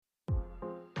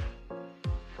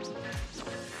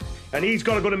And he's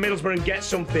got to go to Middlesbrough and get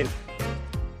something.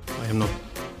 I am not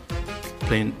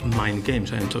playing mind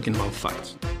games, I am talking about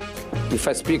facts. If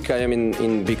I speak, I am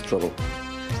in big trouble.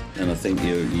 And I think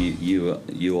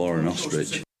you are an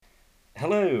ostrich.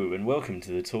 Hello and welcome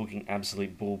to the Talking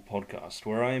Absolute Ball podcast,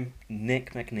 where I am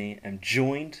Nick McNee and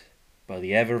joined by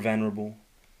the ever-venerable,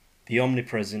 the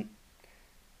omnipresent,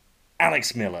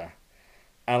 Alex Miller.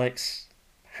 Alex,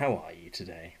 how are you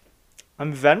today?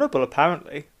 I'm venerable,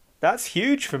 apparently. That's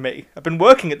huge for me. I've been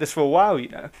working at this for a while, you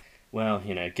know. Well,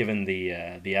 you know, given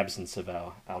the absence of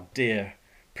our dear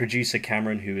producer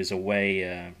Cameron, who is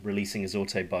away releasing his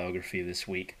autobiography this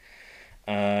week,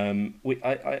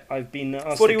 I've been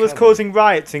asked. Thought he was causing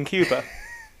riots in Cuba.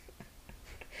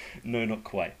 No, not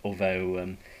quite.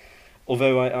 Although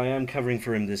I am covering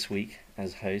for him this week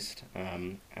as host,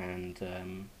 and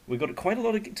we've got quite a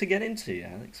lot to get into,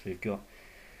 Alex. We've got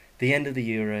the end of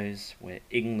the Euros, where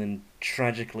England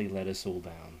tragically let us all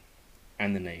down,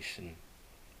 and the nation,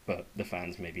 but the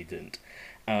fans maybe didn't.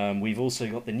 We've also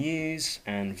got the news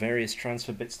and various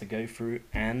transfer bits to go through,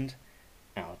 and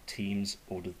our team's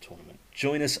order of the tournament.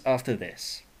 Join us after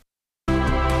this.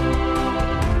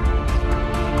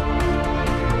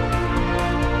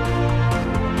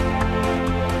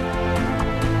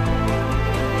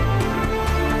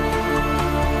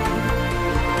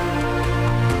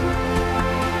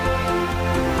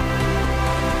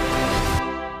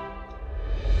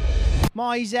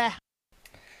 Miser.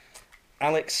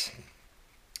 Alex,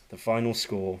 the final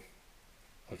score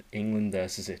of England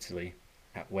versus Italy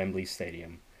at Wembley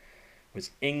Stadium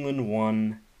was England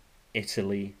 1,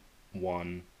 Italy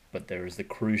 1, but there is the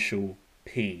crucial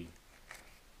P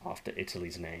after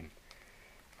Italy's name.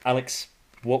 Alex,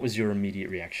 what was your immediate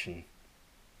reaction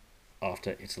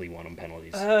after Italy won on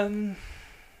penalties?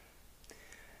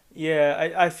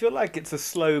 Yeah, I feel like it's a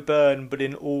slow burn, but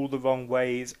in all the wrong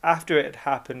ways. After it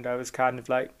happened, I was kind of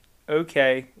like,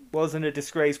 okay, wasn't a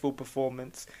disgraceful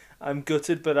performance. I'm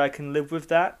gutted, but I can live with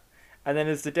that. And then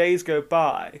as the days go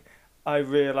by, I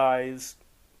realise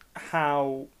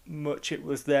how much it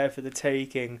was there for the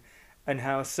taking and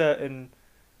how certain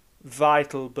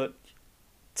vital but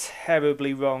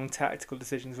terribly wrong tactical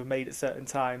decisions were made at certain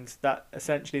times that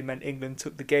essentially meant England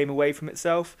took the game away from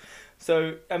itself.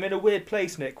 So I'm in a weird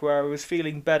place, Nick, where I was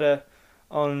feeling better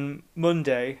on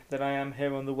Monday than I am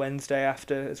here on the Wednesday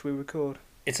after as we record.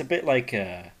 It's a bit like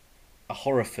a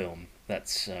horror film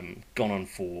that's gone on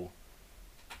for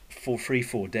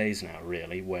 3-4 days now,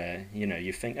 really, where, you know,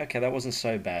 you think, okay, that wasn't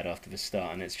so bad after the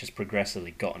start, and it's just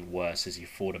progressively gotten worse as you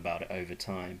thought about it over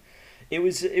time. It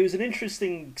was an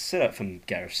interesting setup from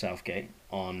Gareth Southgate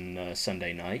on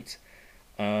Sunday night,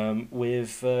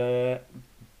 with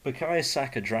Bukayo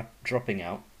Saka dropping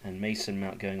out and Mason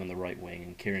Mount going on the right wing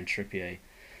and Kieran Trippier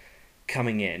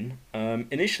coming in.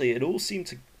 Initially, it all seemed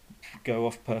to go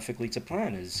off perfectly to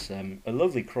plan, as a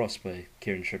lovely cross by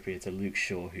Kieran Trippier to Luke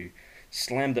Shaw, who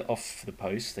slammed it off the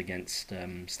post against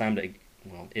in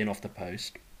off the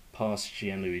post past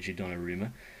Gianluigi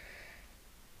Donnarumma.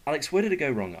 Alex, where did it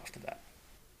go wrong after that?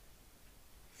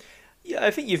 Yeah, I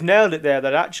think you've nailed it there,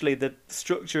 that actually the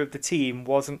structure of the team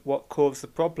wasn't what caused the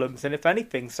problems. And if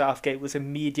anything, Southgate was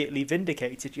immediately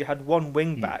vindicated. You had one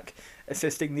wing-back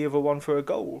assisting the other one for a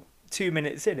goal. 2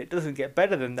 minutes in, it doesn't get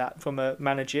better than that from a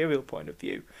managerial point of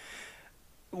view.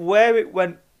 Where it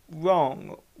went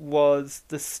wrong was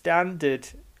the standard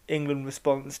England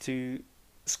response to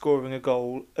scoring a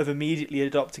goal of immediately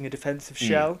adopting a defensive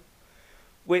shell,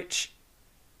 which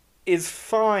is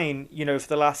fine, you know,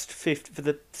 for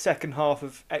the second half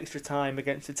of extra time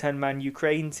against a 10-man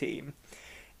Ukraine team.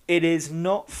 It is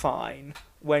not fine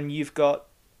when you've got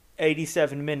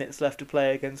 87 minutes left to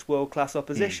play against world-class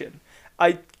opposition.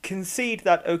 I concede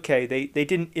that, okay, they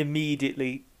didn't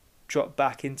immediately drop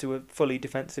back into a fully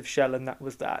defensive shell, and that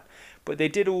was that. But they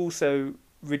did also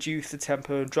reduce the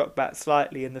tempo and drop back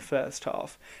slightly in the first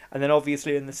half. And then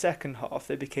obviously in the second half,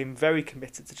 they became very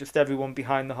committed to just everyone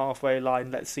behind the halfway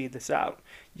line, let's see this out.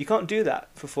 You can't do that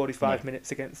for 45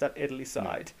 minutes against that Italy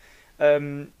side.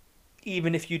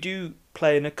 Even if you do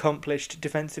play an accomplished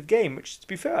defensive game, which, to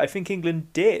be fair, I think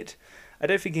England did. I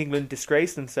don't think England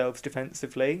disgraced themselves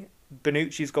defensively.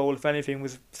 Bonucci's goal, if anything,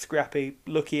 was scrappy,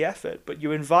 lucky effort. But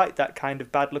you invite that kind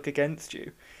of bad luck against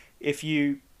you if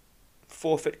you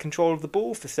forfeit control of the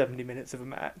ball for 70 minutes of a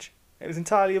match. It was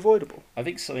entirely avoidable. I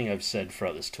think something I've said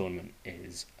throughout this tournament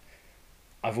is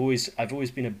I've always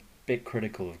been a bit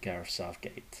critical of Gareth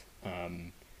Southgate.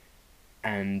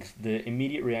 And the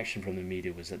immediate reaction from the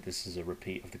media was that this is a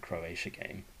repeat of the Croatia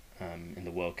game in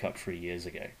the World Cup 3 years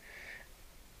ago.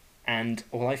 And,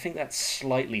 well, I think that's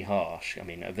slightly harsh. I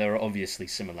mean, there are obviously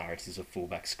similarities of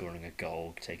fullbacks scoring a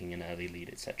goal, taking an early lead,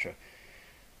 etc.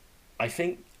 I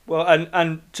think... Well,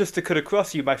 and just to cut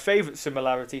across you, my favourite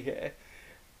similarity here,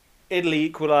 Italy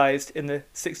equalised in the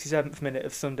 67th minute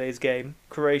of Sunday's game.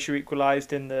 Croatia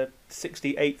equalised in the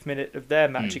 68th minute of their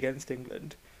match against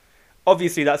England.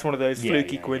 Obviously, that's one of those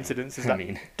fluky coincidences that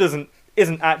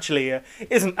isn't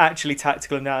actually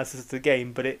tactical analysis of the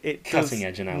game, but it does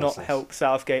not help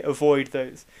Southgate avoid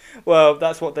those. Well,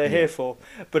 that's what they're here for,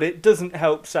 but it doesn't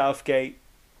help Southgate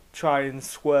try and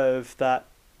swerve that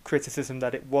criticism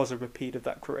that it was a repeat of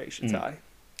that Croatia tie.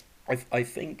 I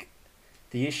think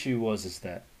the issue is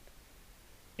that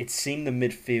it seemed the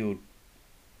midfield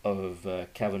of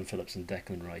Calvin Phillips and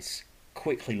Declan Rice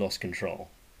quickly lost control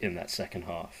in that second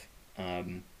half.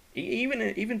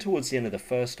 Even towards the end of the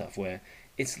first half, where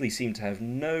Italy seemed to have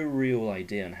no real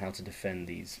idea on how to defend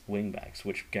these wing-backs,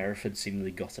 which Gareth had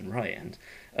seemingly gotten right, and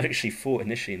actually thought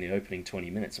initially in the opening 20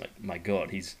 minutes, like, my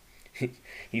God, he's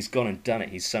gone and done it.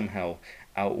 He's somehow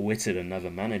outwitted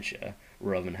another manager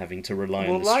rather than having to rely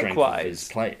on the strength of his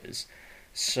players.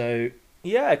 So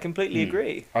yeah, I completely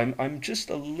agree. I'm just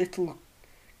a little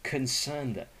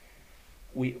concerned that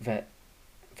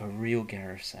the real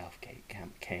Gareth Southgate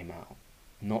came out,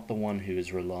 not the one who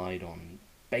has relied on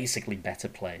basically better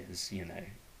players,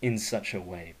 in such a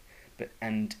way,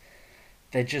 and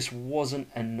there just wasn't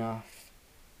enough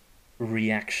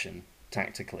reaction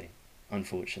tactically,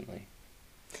 unfortunately.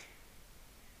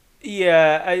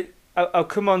 Yeah, I'll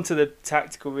come on to the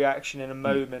tactical reaction in a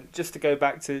moment. Just to go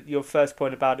back to your first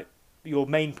point about it, your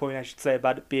main point, I should say,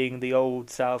 about it being the old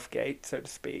Southgate, so to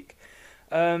speak.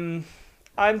 I'm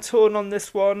torn on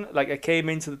this one. Like, I came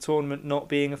into the tournament not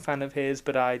being a fan of his,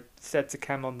 but I said to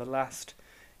Cam on the last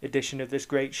edition of this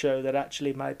great show that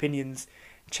actually my opinions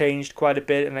changed quite a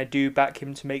bit, and I do back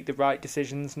him to make the right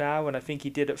decisions now, and I think he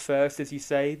did at first, as you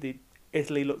say.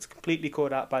 Italy looked completely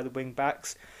caught out by the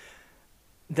wing-backs.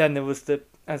 Then there was the,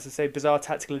 as I say, bizarre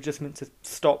tactical adjustment to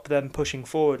stop them pushing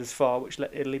forward as far, which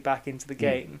let Italy back into the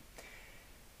game.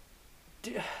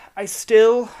 I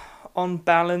still, on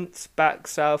balance, back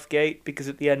Southgate, because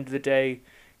at the end of the day,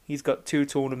 he's got 2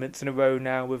 tournaments in a row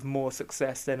now with more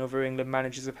success than other England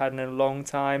managers have had in a long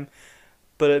time.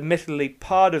 But admittedly,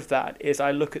 part of that is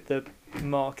I look at the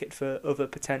market for other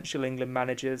potential England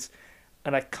managers,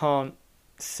 and I can't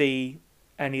see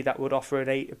any that would offer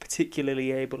a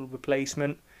particularly able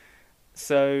replacement.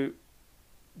 So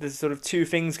there's sort of 2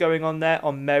 things going on there.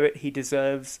 On merit, he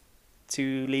deserves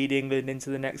to lead England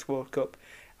into the next World Cup,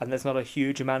 and there's not a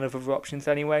huge amount of other options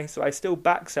anyway. So I still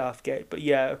back Southgate, but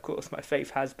yeah, of course, my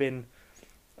faith has been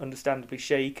understandably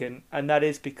shaken, and that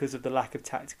is because of the lack of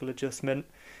tactical adjustment.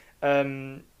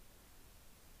 Italy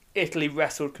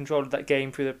wrestled control of that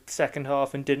game through the second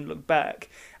half and didn't look back,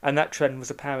 and that trend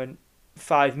was apparent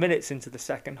 5 minutes into the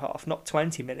second half, not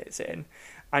 20 minutes in,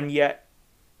 and yet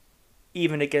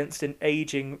even against an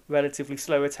ageing, relatively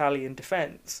slow Italian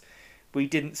defence, we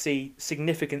didn't see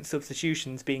significant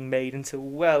substitutions being made until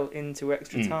well into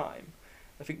extra time.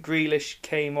 I think Grealish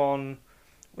came on,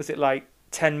 was it like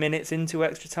 10 minutes into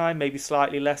extra time, maybe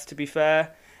slightly less to be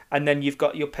fair, and then you've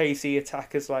got your pacey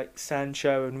attackers like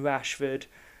Sancho and Rashford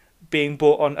being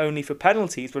brought on only for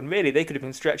penalties, when really they could have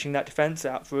been stretching that defence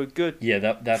out for a good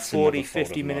that's 40,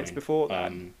 50 minutes before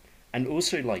that. And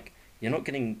also, like, you're not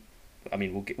getting... I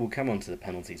mean, we'll come on to the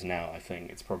penalties now, I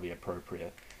think. It's probably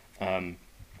appropriate.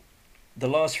 The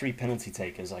last 3 penalty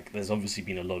takers, like, there's obviously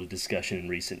been a lot of discussion in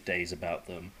recent days about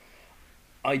them.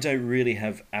 I don't really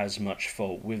have as much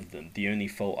fault with them. The only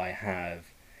fault I have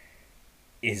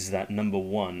is that, number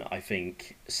one, I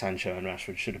think Sancho and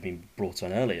Rashford should have been brought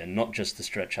on earlier, not just to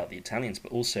stretch out the Italians,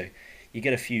 but also you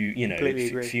get a few,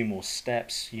 a few more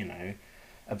steps, a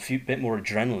bit more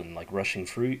adrenaline, like, rushing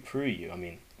through you. I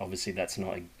mean, obviously that's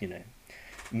not,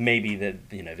 maybe that,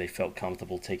 they felt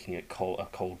comfortable taking a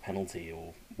cold penalty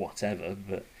or whatever,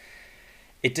 but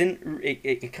it didn't.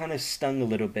 It kind of stung a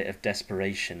little bit of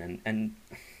desperation, and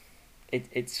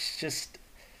it's just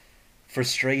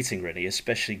frustrating, really,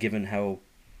 especially given how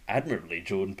admirably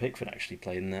Jordan Pickford actually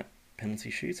played in that penalty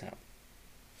shootout.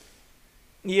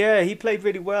 Yeah, he played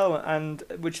really well, and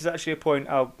which is actually a point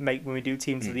I'll make when we do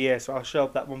Teams of the Year, so I'll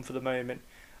shelve that one for the moment.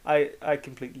 I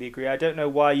completely agree. I don't know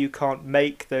why you can't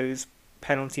make those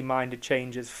penalty-minded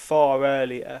changes far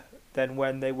earlier than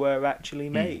when they were actually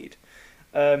made.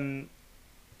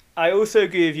 I also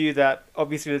agree with you that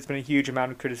obviously there's been a huge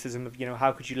amount of criticism of,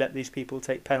 how could you let these people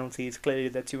take penalties? Clearly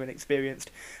they're too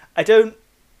inexperienced. I don't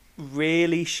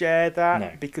really share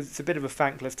that, because it's a bit of a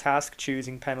thankless task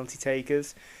choosing penalty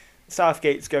takers.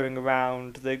 Southgate's going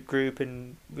around the group,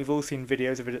 and we've all seen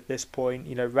videos of it at this point.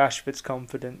 You know, Rashford's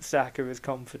confident, Saka is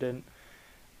confident,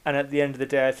 and at the end of the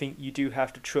day, I think you do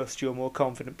have to trust your more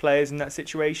confident players in that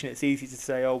situation. It's easy to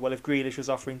say, oh, well, if Grealish was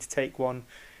offering to take one,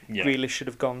 Grealish should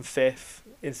have gone fifth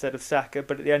instead of Saka.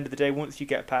 But at the end of the day, once you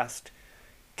get past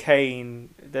Kane,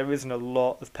 there isn't a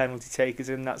lot of penalty takers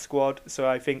in that squad. So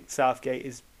I think Southgate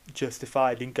is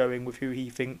justified in going with who he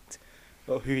thought,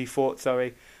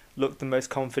 looked the most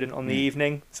confident on the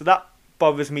evening. So that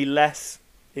bothers me less,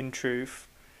 in truth.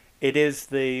 It is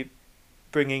the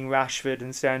bringing Rashford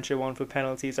and Sancho on for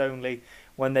penalties only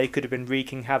when they could have been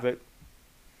wreaking havoc,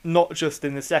 not just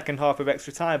in the second half of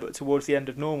extra time, but towards the end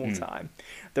of normal time.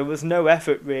 There was no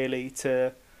effort really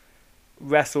to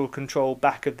wrestle control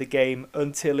back of the game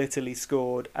until Italy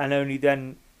scored, and only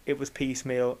then it was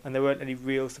piecemeal, and there weren't any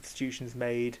real substitutions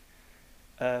made.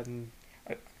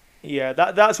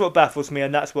 That's what baffles me,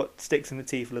 and that's what sticks in the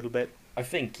teeth a little bit. I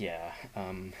think,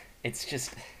 it's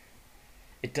just,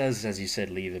 it does, as you said,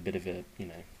 leave a bit of a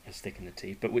stick in the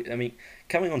teeth. But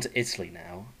coming on to Italy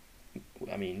now,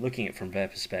 looking at it from their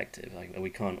perspective, we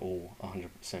can't all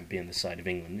 100% be on the side of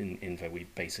England, in though we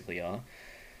basically are.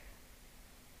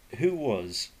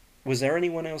 Was there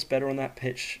anyone else better on that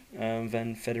pitch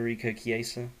than Federico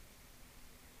Chiesa?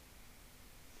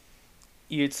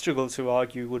 You'd struggle to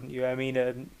argue, wouldn't you?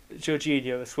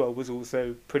 Jorginho as well was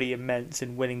also pretty immense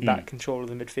in winning back control of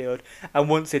the midfield. And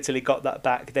once Italy got that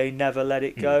back, they never let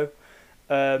it go.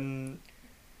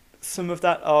 Some of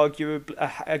that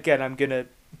arguably... Again, I'm going to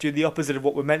do the opposite of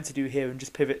what we're meant to do here and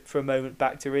just pivot for a moment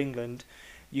back to England.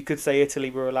 You could say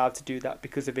Italy were allowed to do that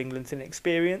because of England's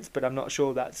inexperience, but I'm not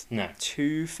sure that's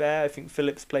too fair. I think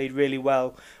Phillips played really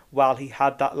well while he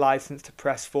had that licence to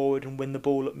press forward and win the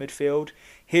ball at midfield.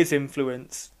 His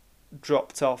influence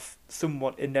dropped off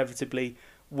somewhat inevitably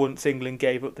once England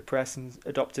gave up the press and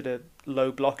adopted a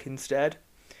low block instead,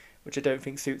 which I don't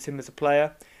think suits him as a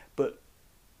player. But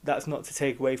that's not to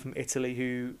take away from Italy,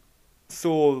 who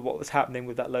saw what was happening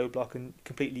with that low block and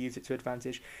completely used it to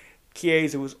advantage.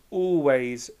 Chiesa was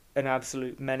always an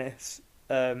absolute menace.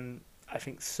 I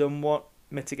think somewhat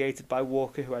mitigated by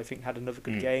Walker, who I think had another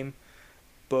good game.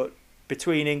 But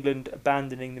between England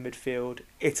abandoning the midfield,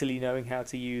 Italy knowing how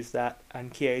to use that,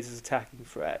 and Chiesa's attacking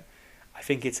threat, I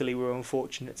think Italy were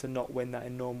unfortunate to not win that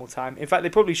in normal time. In fact, they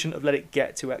probably shouldn't have let it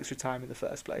get to extra time in the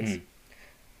first place.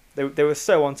 They were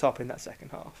so on top in that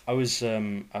second half. I was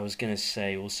going to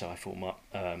say also, I thought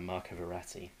Marco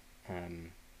Verratti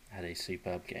had a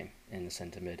superb game in the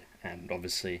centre mid, and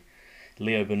obviously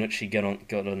Leo Bonucci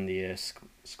got on the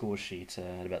score sheet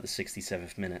at about the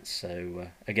 67th minute. So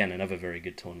again, another very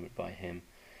good tournament by him.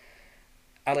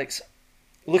 Alex,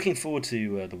 looking forward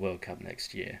to the World Cup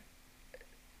next year.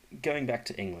 Going back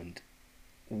to England,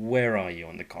 where are you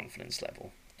on the confidence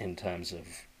level in terms of,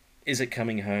 is it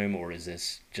coming home or is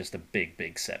this just a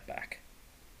big setback?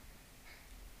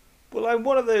 Well, I'm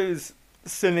one of those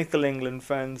cynical England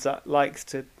fans that likes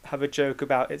to have a joke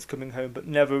about it's coming home but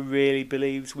never really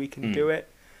believes we can do it.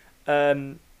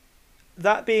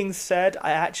 That being said,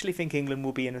 I actually think England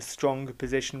will be in a stronger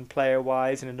position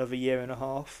player-wise in another year and a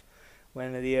half.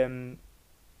 When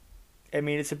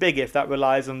it's a big if. That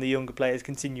relies on the younger players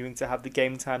continuing to have the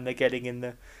game time they're getting in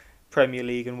the Premier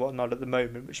League and whatnot at the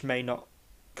moment, which may not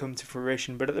come to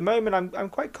fruition. But at the moment, I'm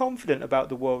quite confident about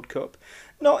the World Cup.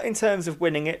 Not in terms of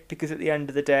winning it, because at the end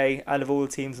of the day, out of all the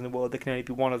teams in the world, there can only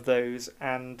be one of those.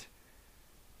 And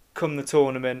come the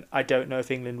tournament, I don't know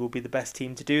if England will be the best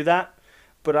team to do that.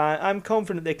 But I'm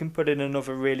confident they can put in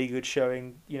another really good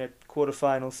showing,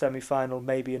 quarter-final, semi-final,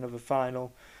 maybe another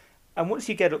final. And once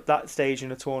you get up that stage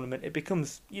in a tournament, it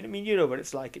becomes, you know what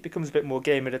it's like. It becomes a bit more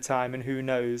game at a time, and who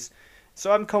knows.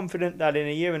 So I'm confident that in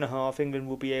a year and a half, England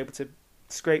will be able to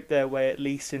scrape their way at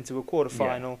least into a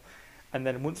quarter-final. And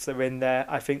then once they're in there,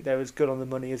 I think they're as good on the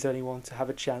money as anyone to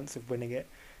have a chance of winning it.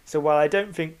 So while I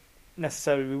don't think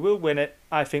necessarily we will win it,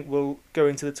 I think we'll go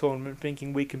into the tournament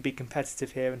thinking we can be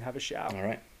competitive here and have a shout. All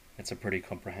right. That's a pretty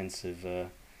comprehensive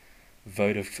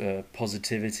vote of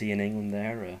positivity in England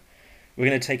there. We're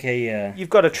going to take a... You've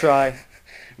got to try.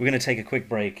 We're going to take a quick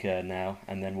break now,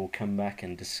 and then we'll come back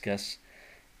and discuss,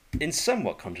 in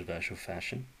somewhat controversial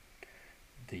fashion,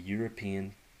 the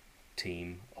European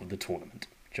team of the tournament.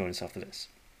 Join us after this.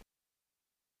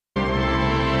 The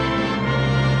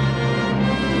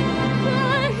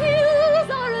hills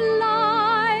are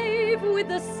alive with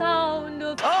the sound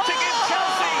of... To give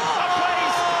Chelsea a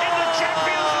place in the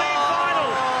Champions League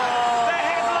final. The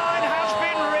headline has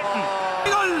been written.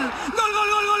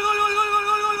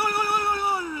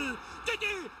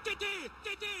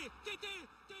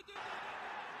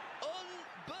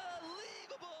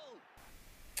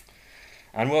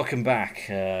 And welcome back.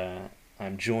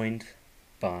 I'm joined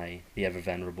by the ever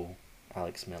venerable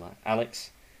Alex Miller.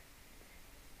 Alex,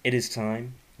 it is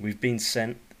time. We've been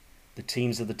sent the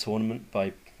teams of the tournament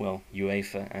by, well,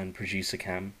 UEFA and producer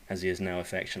Cam, as he is now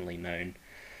affectionately known.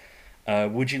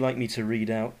 Would you like me to read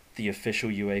out the official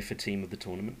UEFA team of the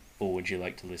tournament, or would you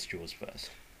like to list yours first?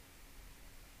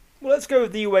 Well, let's go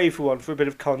with the UEFA one for a bit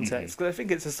of context, because I think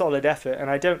it's a solid effort,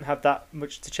 and I don't have that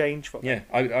much to change from it. Yeah,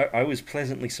 I was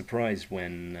pleasantly surprised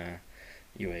when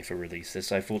UEFA released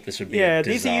this. I thought this would be a Yeah,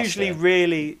 disaster. these are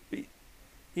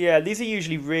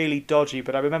usually really dodgy,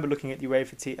 but I remember looking at the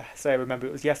UEFA team, I remember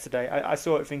it was yesterday, I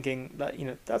saw it thinking, that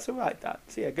that's alright, that.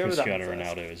 So yeah, go with that one Cristiano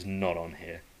first. Ronaldo is not on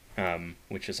here,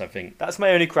 which is, I think... That's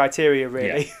my only criteria,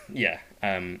 really. Yeah.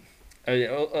 A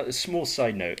small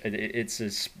side note, it's a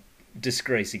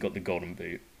disgrace he got the golden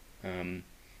boot.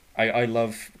 I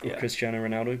love Cristiano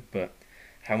Ronaldo, but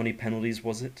how many penalties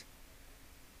was it?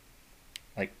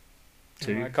 Like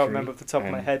 2, I can't 3? remember off the top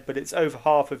of my head, but it's over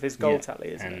half of his goal tally,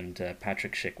 isn't it? And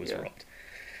Patrick Schick was robbed.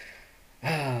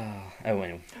 Oh,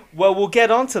 well. Well, we'll get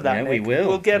on to that, Yeah, Nick. we will.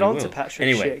 We'll get We on to will. Patrick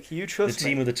Anyway, Schick. You trust the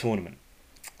team of the tournament.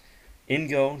 In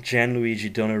goal, Gianluigi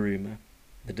Donnarumma.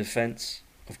 The defence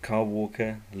of Kyle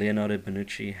Walker, Leonardo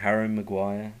Bonucci, Harry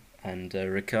Maguire, and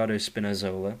Ricardo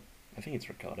Spinazzola. I think it's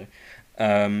Ricardo.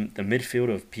 The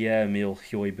midfield of Pierre-Emile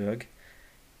Højbjerg,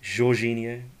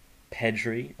 Jorginho,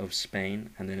 Pedri of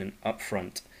Spain, and then an up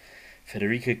front,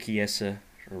 Federico Chiesa,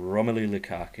 Romelu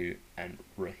Lukaku, and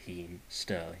Raheem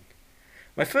Sterling.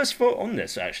 My first thought on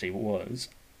this actually was,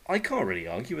 I can't really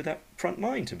argue with that front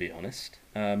line, to be honest.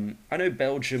 I know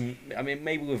Belgium, I mean,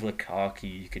 maybe with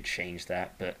Lukaku you could change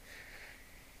that, but...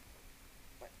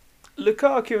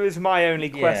 Lukaku is my only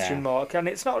question mark, and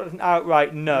it's not an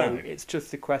outright no, No. it's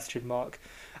just a question mark.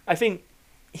 I think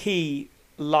he,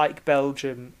 like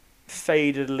Belgium,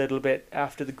 faded a little bit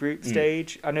after the group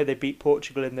stage. I know they beat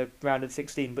Portugal in the round of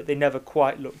 16, but they never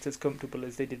quite looked as comfortable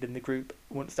as they did in the group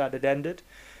once that had ended.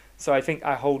 So I think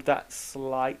I hold that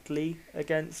slightly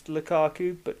against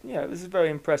Lukaku, but yeah, it was a very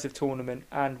impressive tournament,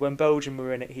 and when Belgium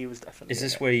were in it, he was definitely Is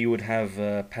this in it. where you would have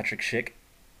Patrick Schick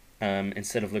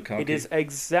instead of Lukaku? It is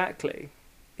exactly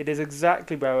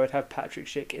where I would have Patrick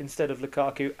Schick instead of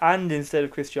Lukaku and instead of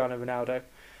Cristiano Ronaldo.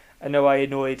 I know I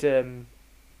annoyed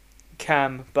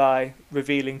Cam by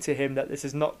revealing to him that this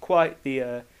is not quite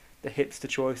the hipster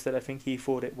choice that I think he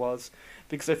thought it was,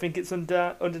 because I think it's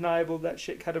undeniable that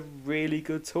Schick had a really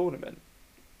good tournament.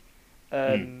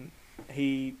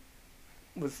 He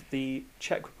was the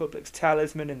Czech Republic's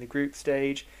talisman in the group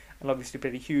stage, and obviously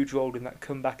played a huge role in that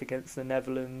comeback against the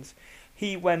Netherlands.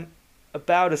 He went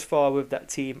about as far with that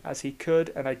team as he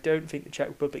could, and I don't think the Czech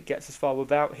Republic gets as far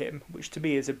without him, which to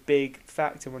me is a big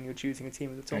factor when you're choosing a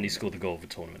team of the tournament. And he scored the goal of the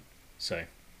tournament, so...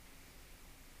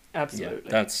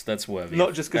 Absolutely. Yeah, that's worthy.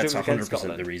 Not just 'cause it was that's against 100%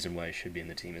 Scotland. the reason why he should be in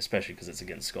the team, especially because it's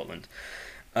against Scotland.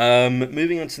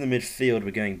 Moving on to the midfield, we're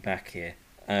going back here.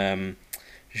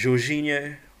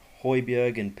 Jorginho,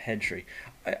 Højbjerg, and Pedri.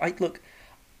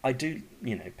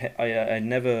 I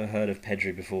never heard of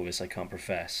Pedri before this. I can't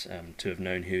profess to have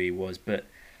known who he was, but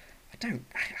I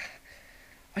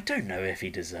don't know if he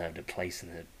deserved a place in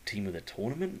the team of the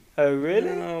tournament. Oh, really?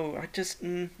 No, I just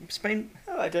Spain.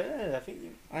 Oh, I don't know. I think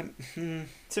I'm.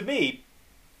 to me,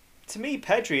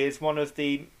 Pedri is one of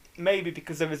the, maybe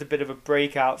because there was a bit of a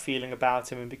breakout feeling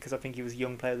about him, and because I think he was a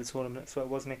young player of the tournament, so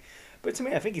wasn't he? But to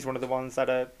me, I think he's one of the ones that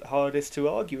are hardest to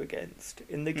argue against.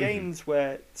 In the games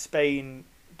where Spain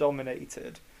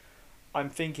dominated, I'm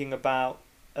thinking about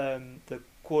the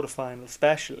quarterfinal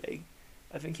especially.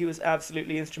 I think he was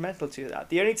absolutely instrumental to that.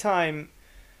 The only time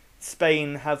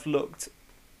Spain have looked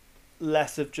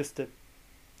less of just a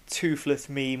toothless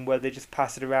meme where they just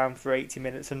pass it around for 80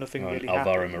 minutes and nothing really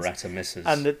Alvaro happens. Morata misses.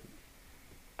 And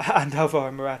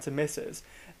Alvaro Morata misses.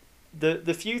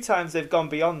 The few times they've gone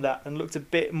beyond that and looked a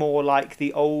bit more like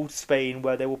the old Spain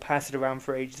where they will pass it around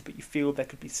for ages but you feel there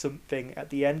could be something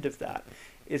at the end of that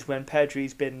is when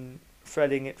Pedri's been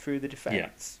threading it through the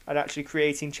defence and actually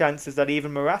creating chances that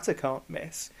even Morata can't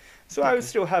miss. So I would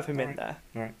still have him in there.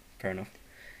 All right, fair enough.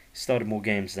 He started more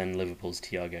games than Liverpool's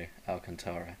Thiago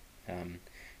Alcantara,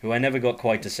 who I never got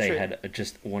quite to say True. had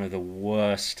just one of the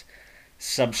worst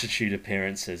substitute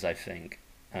appearances, I think,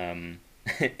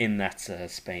 in that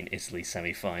Spain-Italy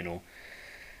semi-final.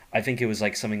 I think it was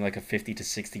like something like a 50 to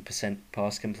 60%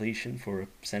 pass completion for a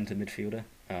centre midfielder.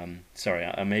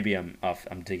 Sorry, maybe I'm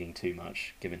digging too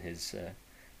much given his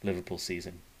Liverpool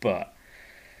season, but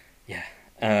yeah.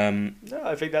 No,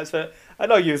 I think that's fair.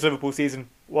 I'd argue his Liverpool season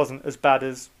wasn't as bad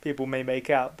as people may make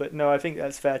out, but no, I think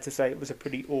that's fair to say it was a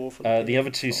pretty awful. The other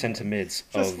two centre mids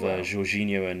of Just well.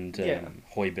 Jorginho and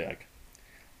Højbjerg,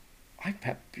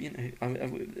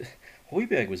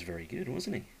 Højbjerg was very good,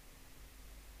 wasn't he?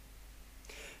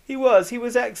 He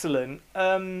was excellent.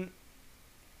 I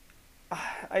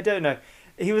don't know.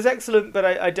 He was excellent, but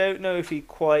I don't know if he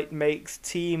quite makes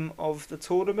team of the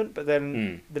tournament. But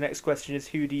then the next question is,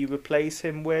 who do you replace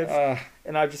him with?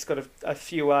 And I've just got a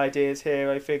few ideas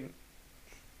here. I think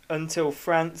until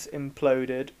France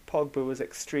imploded, Pogba was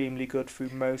extremely good through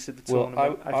most of the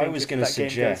tournament. I was going to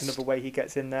suggest another way he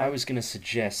gets in there. I was going to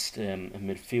suggest a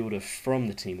midfielder from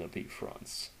the team that beat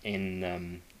France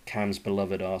in Cam's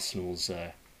beloved Arsenal's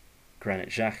Granit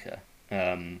Xhaka,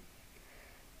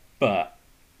 but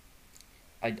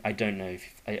I don't know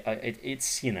if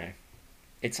it's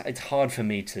it's hard for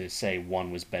me to say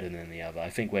one was better than the other.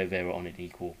 I think they were on an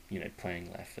equal playing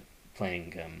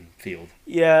field.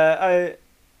 Yeah,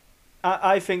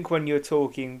 I think when you're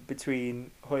talking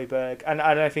between Højbjerg and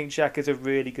I think Xhaka's a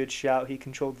really good shout. He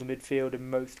controlled the midfield in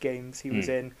most games he was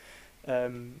in.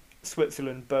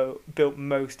 Switzerland built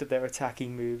most of their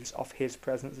attacking moves off his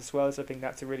presence as well, so I think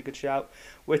that's a really good shout.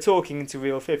 We're talking into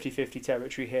real 50-50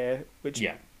 territory here, which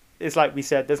is, like we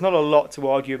said, there's not a lot to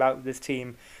argue about with this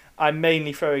team. I'm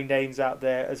mainly throwing names out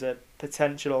there as a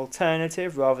potential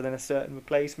alternative rather than a certain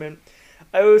replacement.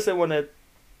 I also want to,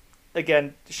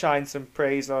 again, shine some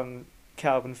praise on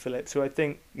Calvin Phillips, who I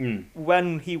think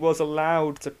when he was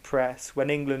allowed to press,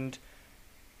 when England...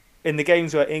 in the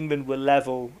games where England were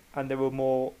level and they were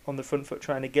more on the front foot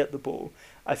trying to get the ball,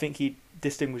 I think he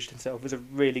distinguished himself as a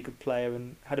really good player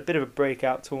and had a bit of a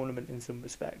breakout tournament in some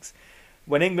respects.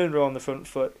 When England were on the front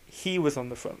foot, he was on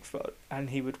the front foot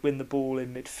and he would win the ball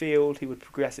in midfield, he would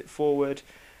progress it forward.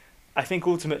 I think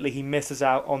ultimately he misses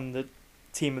out on the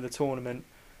team of the tournament,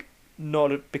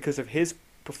 not because of his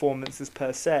performances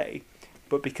per se,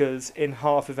 but because in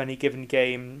half of any given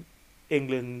game,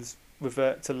 England's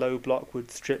revert to low block would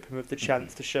strip him of the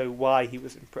chance to show why he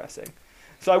was impressing.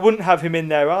 So I wouldn't have him in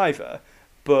there either,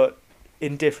 but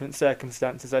in different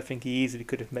circumstances I think he easily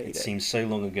could have made it. It seems so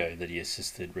long ago that he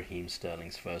assisted Raheem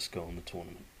Sterling's first goal in the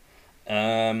tournament.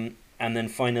 And then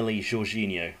finally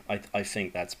Jorginho. I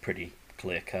think that's pretty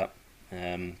clear cut.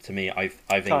 To me, I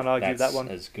think can't argue that's that one.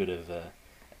 as good of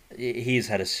he's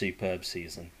had a superb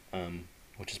season,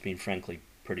 which has been frankly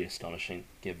pretty astonishing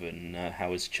given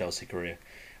how his Chelsea career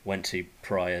went to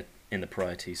in the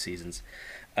prior 2 seasons.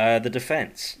 The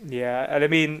defence. Yeah, and I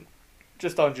mean,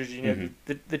 just on Jorginho,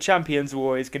 the champions were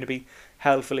always going to be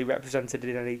healthily represented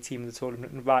in any team in the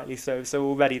tournament, and rightly so. So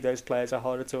already those players are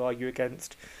harder to argue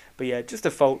against. But yeah, just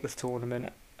a faultless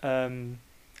tournament, and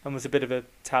was a bit of a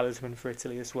talisman for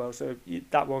Italy as well. So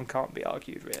that one can't be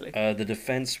argued, really. The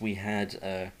defence, we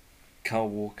had Kyle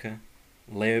Walker,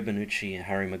 Leo Bonucci,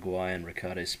 Harry Maguire, and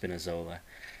Riccardo Spinazzola.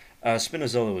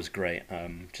 Spinazzola was great,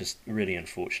 just really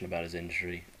unfortunate about his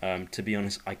injury. To be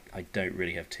honest, I don't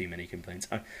really have too many complaints.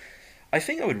 I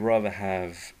think I would rather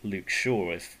have Luke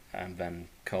Shaw than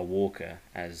Kyle Walker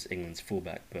as England's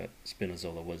fullback, but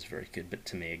Spinazzola was very good. But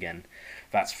to me, again,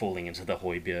 that's falling into the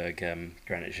Højbjerg,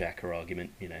 Granit Xhaka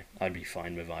argument. I'd be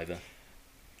fine with either.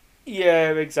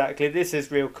 Yeah, exactly. This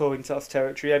is real coin toss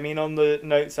territory. I mean, on the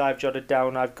notes I've jotted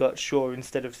down, I've got Shaw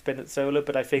instead of Spinazzola,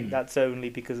 but I think that's only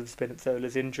because of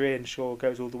Spinazzola's injury, and Shaw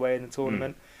goes all the way in the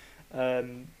tournament.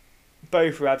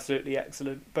 Both were absolutely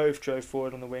excellent. Both drove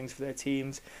forward on the wings for their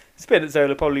teams.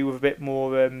 Spinazzola probably with a bit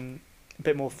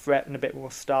more threat and a bit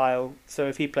more style. So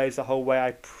if he plays the whole way,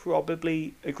 I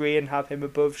probably agree and have him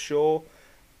above Shaw,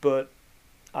 but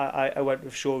I went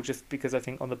with Shaw just because I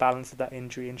think on the balance of that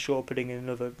injury and Shaw putting in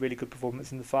another really good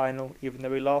performance in the final, even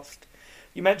though he lost.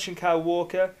 You mentioned Kyle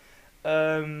Walker.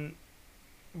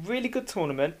 Really good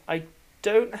tournament. I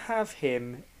don't have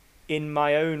him in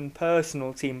my own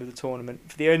personal team of the tournament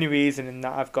for the only reason in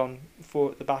that I've gone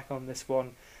 4 at the back on this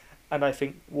one, and I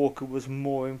think Walker was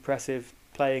more impressive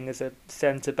playing as a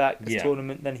centre-back this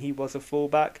tournament than he was a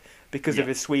full-back because of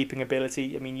his sweeping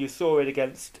ability. I mean, you saw it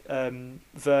against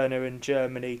Werner in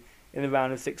Germany in the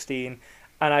round of 16,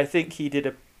 and I think he did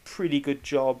a pretty good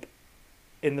job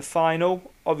in the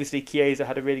final. Obviously, Chiesa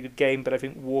had a really good game, but I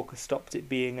think Walker stopped it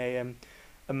being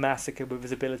a massacre with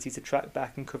his ability to track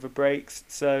back and cover breaks.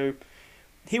 So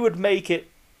he would make it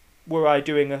were I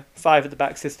doing a 5 at the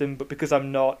back system, but because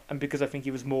I'm not, and because I think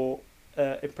he was more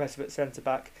impressive at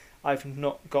centre-back, I've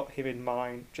not got him in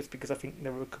mind, just because I think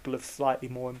there were a couple of slightly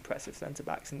more impressive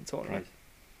centre-backs in the tournament.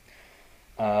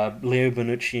 Right. Leo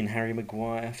Bonucci and Harry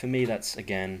Maguire, for me, that's,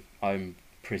 again, I'm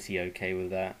pretty okay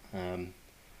with that.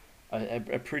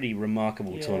 A pretty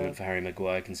remarkable tournament for Harry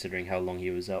Maguire, considering how long he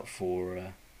was out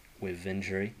for with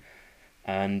injury.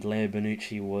 And Leo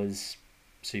Bonucci was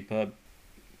superb.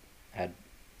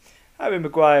 Harry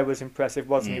Maguire was impressive,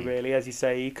 wasn't he, Mm. really? As you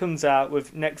say, he comes out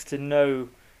with next to no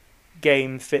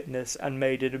game fitness and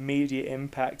made an immediate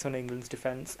impact on England's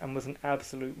defence and was an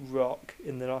absolute rock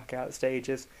in the knockout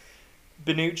stages.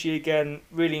 Bonucci, again,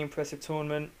 really impressive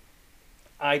tournament.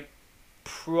 I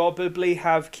probably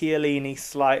have Chiellini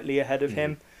slightly ahead of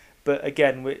him, but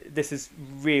again, this is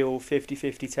real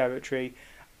 50-50 territory.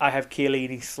 I have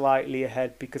Chiellini slightly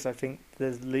ahead because I think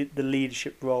the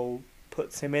leadership role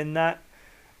puts him in that.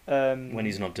 When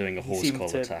he's not doing a he horse seemed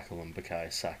collar to- tackle on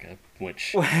Bukayo Saka,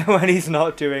 which when he's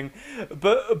not doing,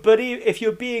 but if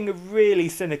you're being really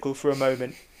cynical for a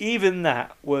moment, even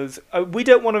that was we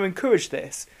don't want to encourage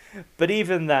this, but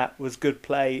even that was good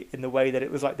play in the way that it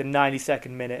was like the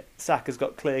 92nd minute, Saka's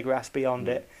got clear grass beyond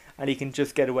it, and he can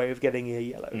just get away with getting a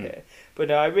yellow here. But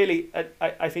no, I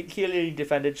think Chiellini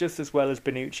defended just as well as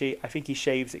Bonucci. I think he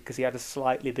shaves it because he had a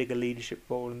slightly bigger leadership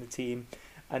role in the team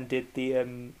and did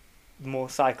the more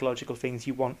psychological things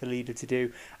you want a leader to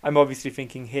do. I'm obviously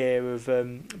thinking here of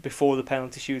before the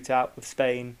penalty shootout with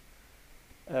Spain,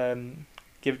 doing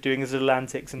his little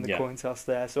antics in the coin toss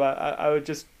there. So I would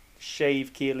just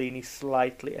shave Chiellini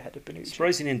slightly ahead of Bonucci.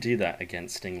 surprised he didn't do that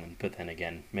against England, but then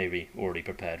again, maybe already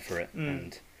prepared for it.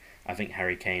 And I think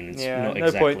Harry Kane is not no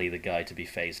exactly the guy to be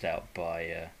phased out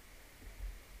by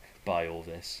all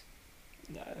this.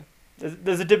 No.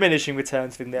 There's a diminishing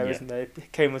returns thing there, Yeah. isn't there?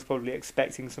 Kane was probably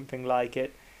expecting something like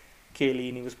it.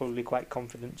 Chiellini was probably quite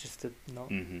confident just to not.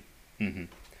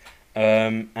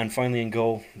 And finally in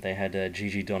goal, they had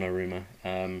Gigi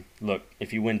Donnarumma. Look,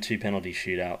 if you win 2 penalty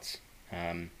shootouts,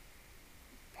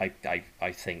 I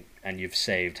think, and you've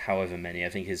saved however many, I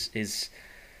think his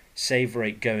save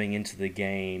rate going into the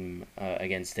game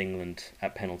against England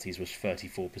at penalties was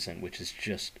 34%, which is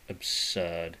just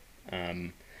absurd.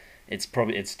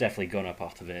 It's definitely gone up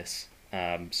after this.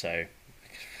 So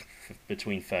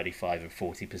between 35 and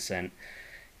 40%.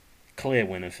 Clear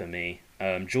winner for me.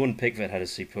 Jordan Pickford had a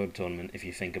superb tournament, if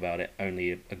you think about it.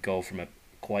 Only a goal from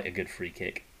quite a good free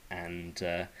kick. And,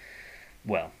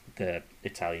 the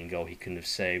Italian goal he couldn't have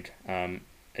saved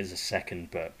is a second,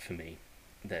 but for me,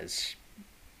 there's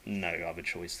no other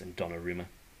choice than Donnarumma.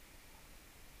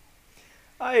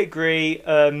 I agree.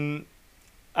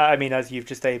 I mean, as you've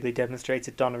just ably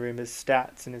demonstrated, Donnarumma's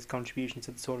stats and his contribution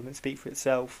to the tournament speak for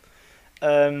itself.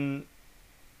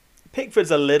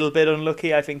 Pickford's a little bit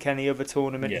unlucky. I think any other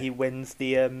tournament he wins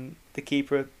the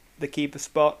keeper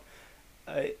spot.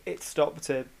 It stopped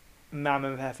a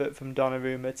mammoth effort from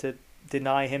Donnarumma to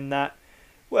deny him that.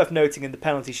 Worth noting in the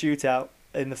penalty shootout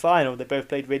in the final, they both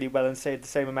played really well and saved the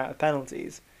same amount of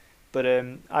penalties. But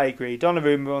I agree.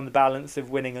 Donnarumma on the balance of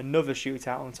winning another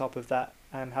shootout on top of that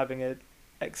and having an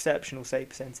exceptional save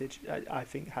percentage, I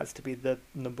think has to be the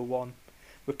number one.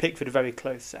 With Pickford a very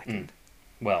close second.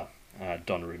 Well,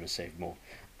 Donnarumma saved more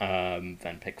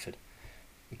than Pickford.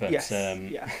 But, yes,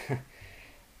 yeah.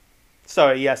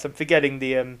 Sorry, yes, I'm forgetting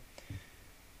the...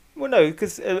 well, no,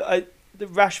 because the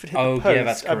Rashford hit the post. Yeah,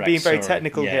 that's correct. I'm being very Sorry.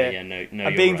 technical here. Yeah, no, I'm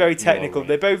you're being right. very You are technical.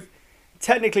 right.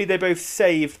 They both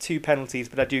saved 2 penalties,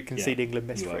 but I do concede England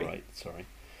missed You 3. are right, sorry.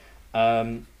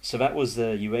 So that was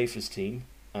the UEFA's team.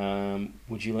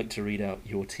 Would you like to read out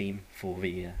your team for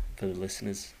the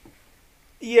listeners?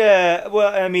 Yeah,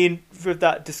 well, I mean, for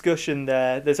that discussion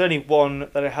there's only one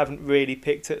that I haven't really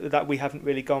picked, that we haven't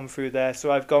really gone through there. So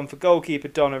I've gone for goalkeeper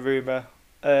Donnarumma,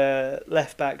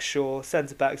 left back Shaw,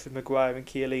 centre backs with Maguire and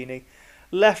Chiellini.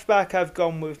 Left back I've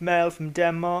gone with Mael from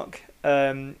Denmark.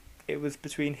 It was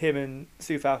between him and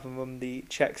Southampton, the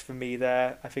Czechs for me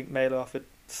there. I think Mael offered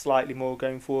slightly more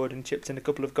going forward and chipped in a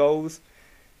couple of goals.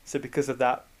 So because of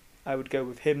that, I would go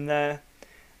with him there.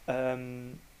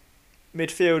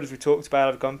 Midfield, as we talked about,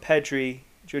 I've gone Pedri,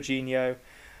 Jorginho.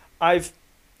 I've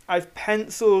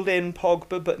penciled in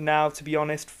Pogba, but now, to be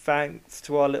honest, thanks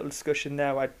to our little discussion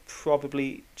there, I'd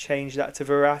probably change that to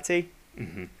Verratti.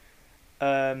 Mm-hmm.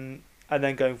 And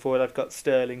then going forward, I've got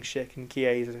Sterling, Schick and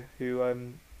Chiesa, who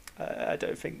I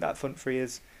don't think that front three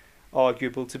is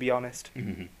arguable, to be honest.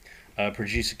 Mm-hmm.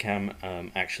 Producer Cam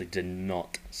actually did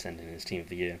not send in his team of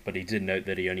the year, but he did note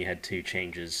that he only had 2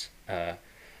 changes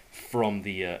from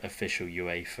the official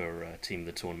UEFA team of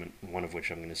the tournament, one of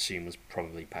which I'm going to assume was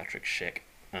probably Patrick Schick.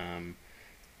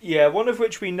 Yeah, one of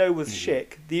which we know was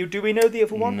Schick. Do we know the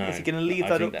other one? No, Is he going to leave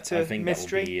that up to I think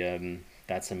mystery? That will be,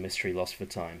 that's a mystery lost for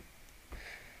time,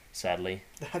 sadly.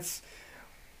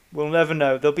 We'll never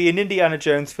know. There'll be an Indiana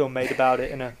Jones film made about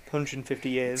it in 150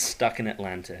 years. Stuck in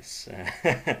Atlantis.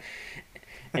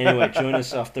 Anyway, join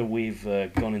us after we've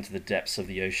gone into the depths of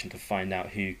the ocean to find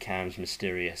out who Cam's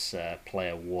mysterious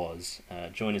player was.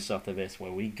 Join us after this,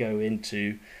 where we go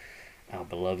into our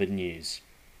beloved news.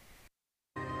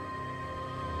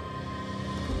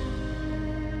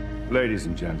 Ladies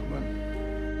and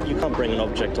gentlemen, You can't bring an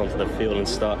object onto the field and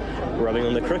start rubbing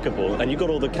on the cricket ball, and you've got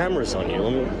all the cameras on you. I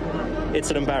mean, it's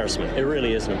an embarrassment. It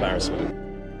really is an embarrassment.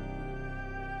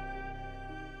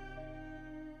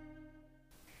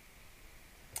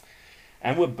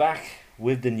 And we're back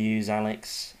with the news,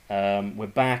 Alex.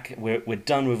 We're back. We're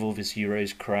done with all this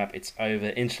Euros crap. It's over.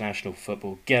 International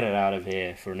football. Get it out of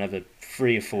here for another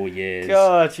 3 or 4 years.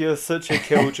 God, you're such a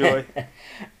killjoy.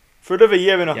 For another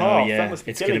year and a half. Yeah, That must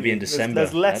be it's going to be in you. December.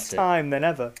 There's less time than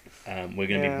ever. We're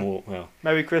going to be more. Well,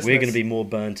 Merry Christmas. We're going to be more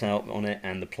burnt out on it,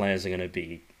 and the players are going to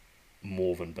be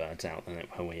more than burnt out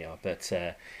than we are. But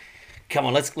come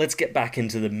on, let's get back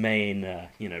into the main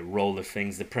role of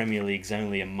things. The Premier League's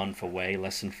only a month away,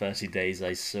 less than 30 days.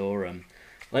 I saw.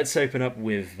 Let's open up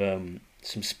with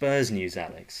some Spurs news,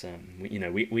 Alex.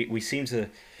 We seem to.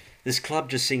 This club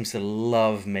just seems to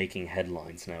love making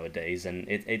headlines nowadays, and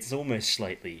it's almost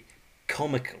slightly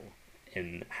comical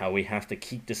in how we have to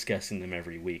keep discussing them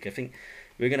every week. I think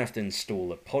we're going to have to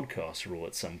install a podcast rule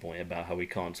at some point about how we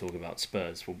can't talk about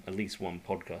Spurs for at least one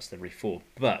podcast every 4.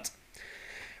 But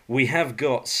we have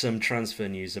got some transfer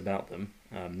news about them,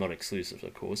 not exclusive,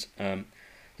 of course.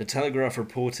 The Telegraph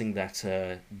reporting that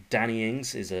Danny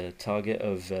Ings is a target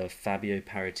of Fabio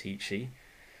Paratici.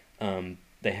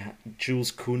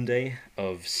 Jules Koundé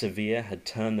of Sevilla had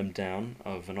turned them down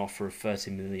of an offer of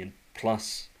 30 million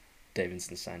plus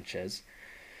Davinson Sanchez,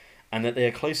 and that they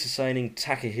are close to signing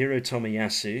Takahiro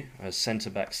Tomiyasu, a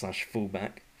centre-back /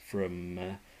 full-back from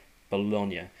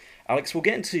Bologna. Alex, we'll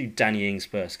get into Danny Ings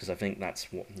first because I think that's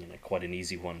quite an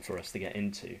easy one for us to get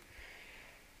into.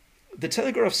 The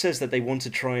Telegraph says that they want to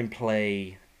try and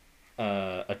play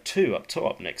a 2 up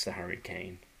top next to Harry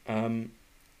Kane.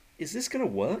 Is this going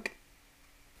to work?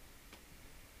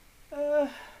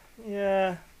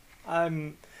 Yeah.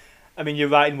 I mean, you're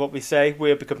right in what we say.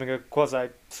 We're becoming a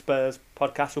quasi-Spurs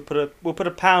podcast. We'll put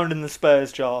a pound in the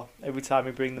Spurs jar every time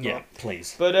we bring them up. Yeah,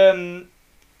 please. But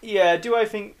do I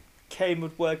think Kane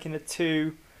would work in a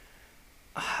 2?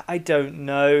 I don't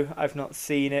know. I've not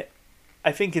seen it.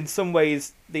 I think in some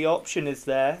ways the option is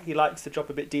there. He likes to drop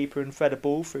a bit deeper and thread a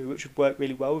ball through, which would work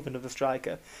really well with another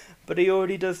striker. But he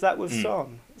already does that with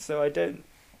Son. So I don't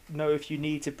know if you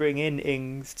need to bring in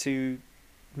Ings to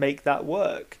make that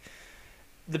work.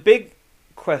 The big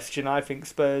question I think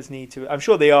Spurs need to... I'm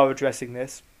sure they are addressing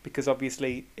this, because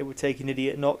obviously it would take an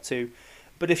idiot not to.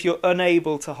 But if you're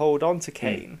unable to hold on to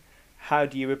Kane, how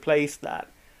do you replace that?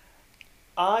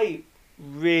 I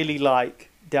really like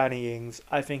Danny Ings.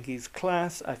 I think he's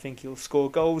class. I think he'll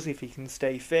score goals if he can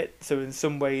stay fit. So in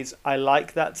some ways, I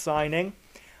like that signing.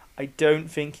 I don't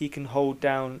think he can hold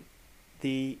down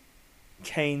the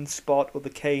Kane spot or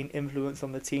the Kane influence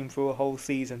on the team for a whole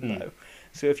season, though.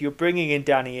 So if you're bringing in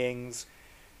Danny Ings,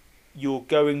 you're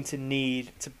going to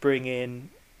need to bring in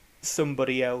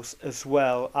somebody else as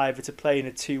well, either to play in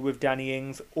a 2 with Danny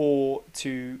Ings or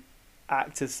to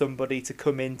act as somebody to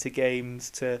come into games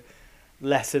to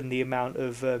lessen the amount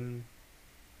of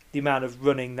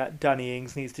running that Danny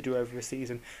Ings needs to do over a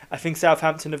season. I think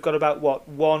Southampton have got about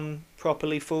one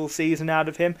properly full season out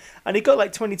of him, and he got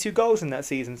like 22 goals in that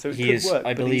season, so it could work.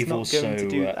 I believe, he's not also going to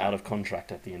do that. out of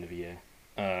contract at the end of the year,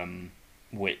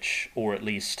 or at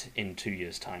least in 2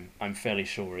 years' time. I'm fairly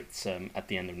sure it's at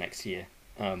the end of next year,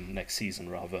 next season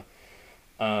rather.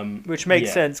 Which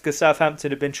makes sense because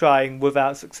Southampton have been trying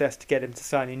without success to get him to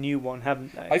sign a new one,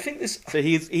 haven't they? I think this. So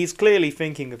he's clearly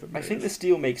thinking of it. I think this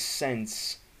deal makes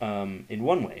sense in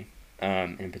one way,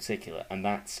 in particular, and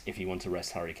that's if you want to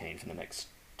rest Harry Kane for the next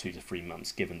 2 to 3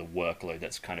 months, given the workload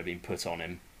that's kind of been put on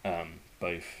him,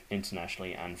 both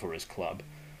internationally and for his club.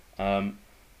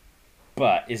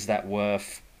 But is that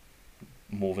worth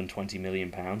more than £20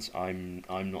 million?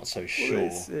 I'm not so sure.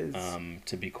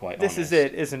 To be quite honest, this is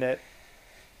it, isn't it?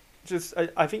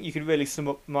 I think you could really sum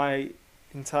up my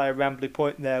entire rambly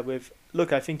point there with,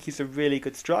 look, I think he's a really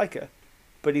good striker,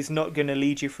 but he's not going to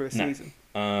lead you for a season.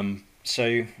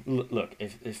 So look,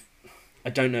 if I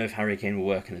don't know if Harry Kane will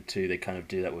work in a 2. They kind of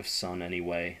do that with Son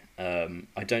anyway.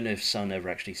 I don't know if Son ever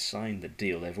actually signed the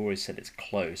deal. They've always said it's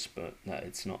close, but that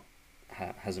it's not.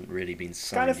 Hasn't really been signed.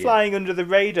 It's kind of yet. flying under the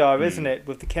radar, isn't it,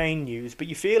 with the Kane news? But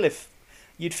you'd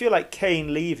feel like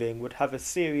Kane leaving would have a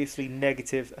seriously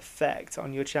negative effect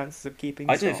on your chances of keeping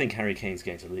Son. I don't think Harry Kane's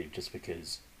going to leave just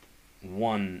because,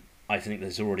 one, I think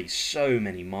there's already so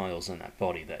many miles on that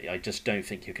body that I just don't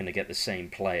think you're going to get the same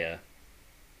player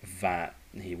that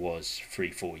he was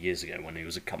 3-4 years ago when he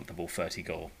was a comfortable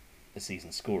 30-goal a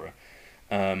season scorer.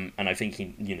 And I think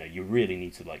you really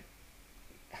need to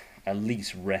at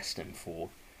least rest him for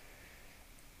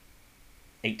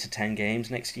 8 to 10 games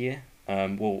next year.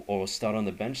 or start on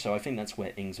the bench. So I think that's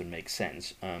where Ings would make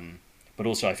sense. But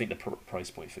also, I think the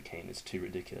price point for Kane is too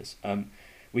ridiculous.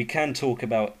 We can talk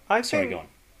about. Sorry, go on.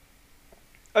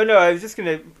 Oh no, I was just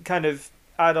going to kind of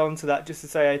add on to that just to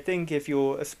say I think if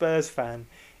you're a Spurs fan,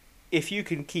 if you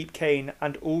can keep Kane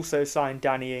and also sign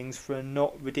Danny Ings for a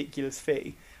not ridiculous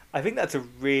fee, I think that's a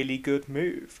really good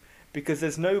move because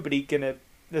there's nobody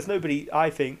I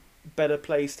think better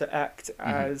placed to act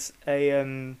as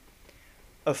a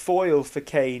foil for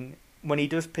Kane when he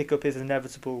does pick up his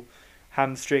inevitable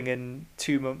hamstring and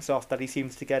 2 months off that he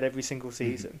seems to get every single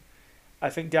season. I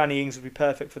think Danny Ings would be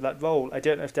perfect for that role. I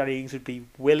don't know if Danny Ings would be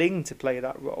willing to play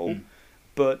that role,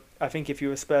 but I think if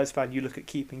you're a Spurs fan, you look at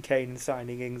keeping Kane and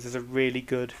signing Ings as a really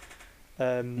good,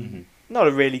 not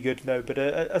a really good, no, but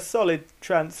a solid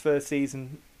transfer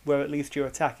season where at least your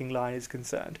attacking line is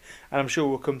concerned. And I'm sure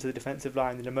we'll come to the defensive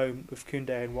line in a moment with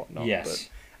Koundé and whatnot. Yes.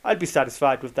 But I'd be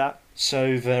satisfied with that.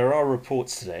 So there are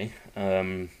reports today.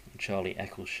 Charlie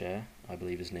Eccleshare, I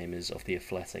believe his name is, of The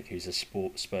Athletic, who's a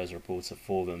Spurs reporter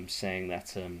for them, saying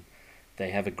that they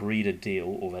have agreed a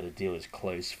deal, or that a deal is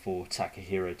close, for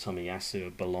Takahiro Tomiyasu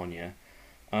of Bologna.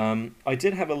 I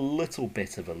did have a little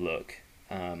bit of a look,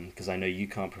 because I know you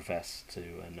can't profess to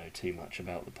know too much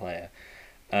about the player.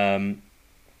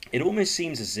 It almost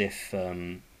seems as if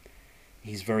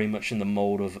he's very much in the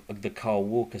mould of the Kyle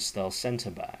Walker style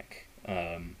centre-back,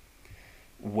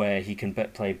 where he can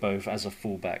play both as a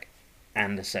full-back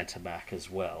and a centre-back as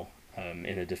well,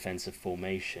 in a defensive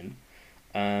formation.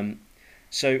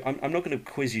 So I'm not going to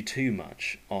quiz you too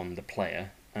much on the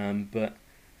player, but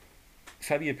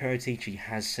Fabio Paratici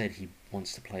has said he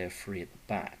wants to play a free at the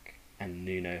back, and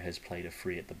Nuno has played a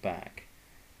free at the back.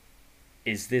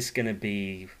 Is this going to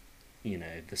be,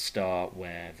 the start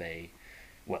where they,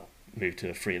 move to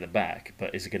a free at the back,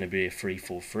 but is it going to be a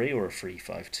 3-4-3 or a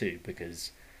 3-5-2?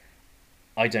 Because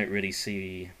I don't really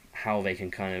see how they can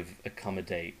kind of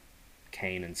accommodate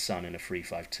Kane and Son in a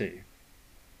 3-5-2.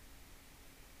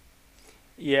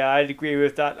 Yeah, I'd agree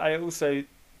with that. I also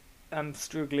am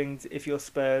struggling, if you're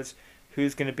Spurs,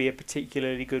 who's going to be a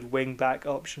particularly good wing-back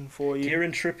option for you.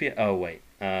 Kieran Trippier... Oh, wait.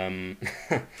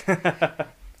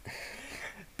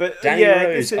 But Danny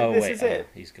Rose... this is it.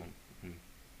 He's gone.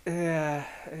 Yeah,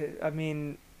 I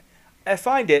mean, I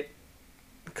find it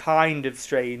kind of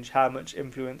strange how much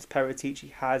influence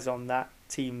Paratici has on that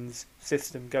team's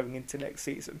system going into next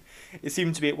season. It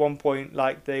seemed to be at one point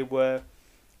like they were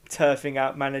turfing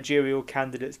out managerial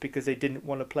candidates because they didn't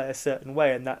want to play a certain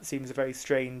way, and that seems a very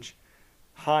strange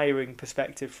hiring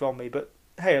perspective from me. But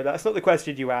hey, that's not the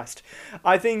question you asked.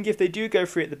 I think if they do go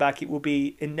free at the back, it will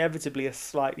be inevitably a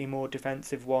slightly more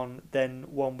defensive one than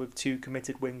one with two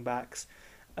committed wing backs.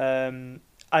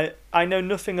 I know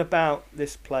nothing about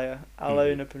this player. I'll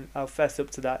own up and I'll fess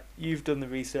up to that. You've done the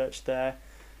research there.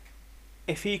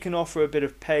 If he can offer a bit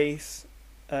of pace,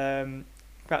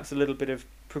 perhaps a little bit of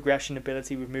progression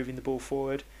ability with moving the ball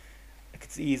forward, I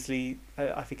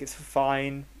think it's a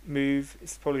fine move.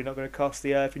 It's probably not going to cost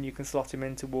the earth, and you can slot him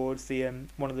in towards the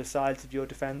one of the sides of your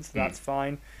defence. That's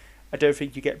fine. I don't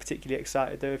think you get particularly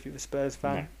excited though if you're a Spurs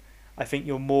fan. No. I think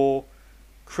you're more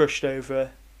crushed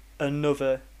over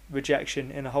another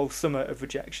rejection in a whole summer of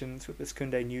rejections with this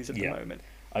Koundé news at the moment.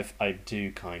 I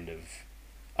do kind of...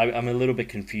 I'm a little bit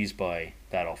confused by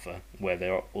that offer, where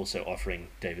they're also offering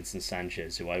Davinson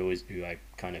Sanchez, who I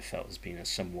kind of felt has been a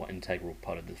somewhat integral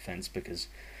part of the defence, because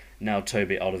now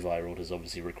Toby Alderweireld has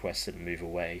obviously requested a move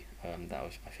away. That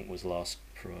was, I think, was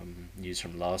news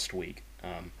from last week.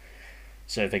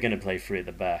 So if they're going to play free at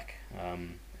the back,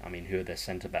 who are their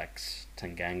centre backs?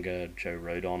 Tanganga, Joe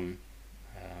Rodon.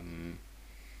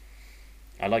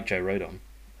 I like Joe Rodon,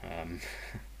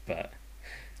 but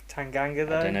Tanganga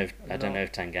though. I don't know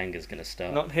if Tanganga's going to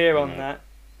start. Not here on that.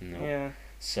 No. Yeah.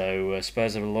 So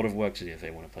Spurs have a lot of work to do if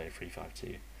they want to play a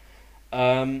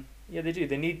 3-5-2. Yeah, they do.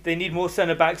 They need more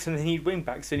centre backs and they need wing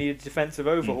backs. They need a defensive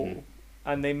overhaul,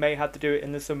 and they may have to do it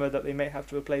in the summer that they may have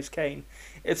to replace Kane.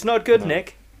 It's not good,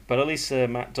 Nick. But at least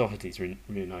Matt Doherty's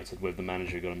reunited with the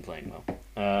manager who got him playing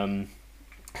well.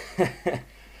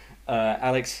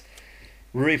 Alex,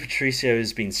 Rui Patricio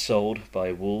has been sold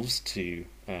by Wolves to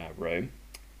Rome.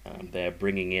 They're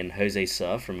bringing in Jose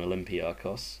Sarr from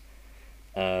Olympiacos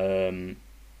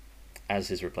as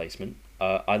his replacement.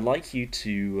 I'd like you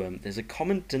to... there's a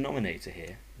common denominator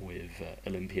here with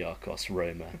Olympiacos,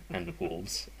 Roma and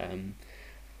Wolves.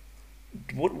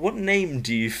 What name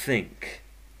do you think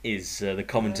is the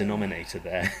common denominator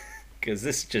there? Because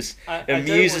this just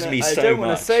amuses me so much. I don't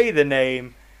want to say the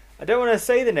name.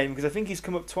 Because I think he's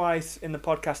come up twice in the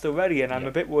podcast already, and I'm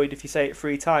a bit worried if you say it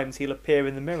 3 times, he'll appear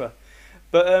in the mirror.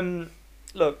 But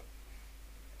look,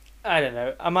 I don't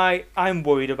know. I'm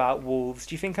worried about Wolves.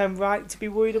 Do you think I'm right to be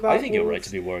worried about I think Wolves? you're right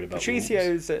to be worried about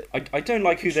Patricio's Wolves. I don't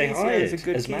like who they Patricio's a hired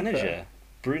good as keeper. manager.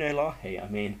 Bruno Lage. I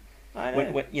mean, I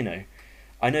know.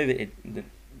 I know that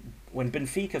when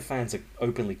Benfica fans are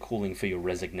openly calling for your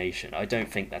resignation, I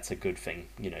don't think that's a good thing.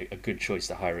 A good choice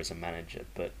to hire as a manager.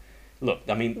 But look,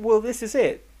 I mean, Well, this is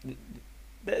it.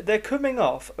 They're coming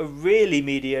off a really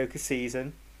mediocre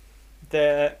season.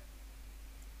 They're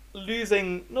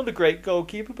losing not a great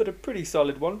goalkeeper, but a pretty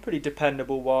solid one, pretty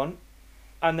dependable one.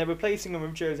 And they're replacing him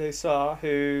with Jose Sarr,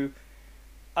 who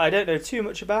I don't know too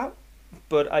much about,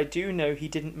 but I do know he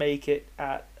didn't make it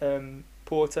at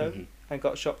Porto and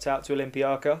got shopped out to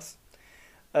Olympiacos.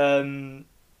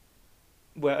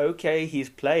 Where, okay, he's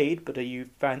played, but are you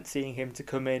fancying him to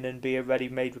come in and be a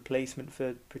ready-made replacement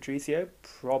for Patricio?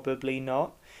 Probably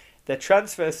not. Their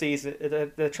transfer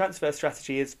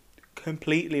strategy is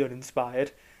completely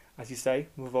uninspired, as you say,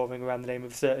 revolving around the name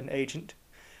of a certain agent.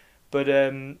 But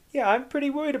yeah, I'm pretty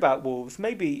worried about Wolves.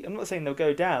 Maybe, I'm not saying they'll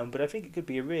go down, but I think it could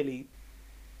be a really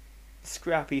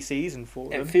scrappy season for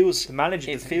them. It feels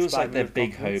like their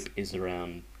big hope is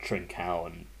around Trincao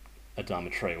and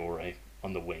Adama Traore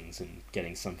on the wings and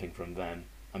getting something from them.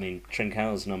 I mean,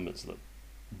 Trincao's numbers look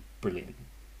brilliant,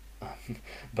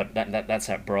 but that's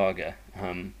at Braga,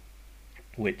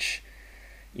 which,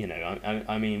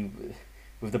 I mean,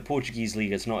 with the Portuguese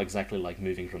league, it's not exactly like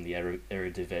moving from the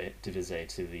Eredivisie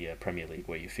to the Premier League,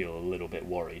 where you feel a little bit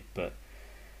worried. But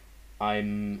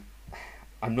I'm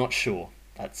not sure.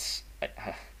 That's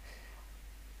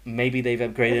maybe they've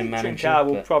upgraded a manager. Trincao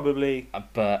will probably.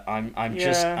 But I'm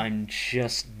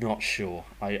just not sure.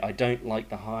 I don't like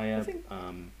the hire.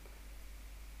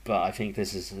 But I think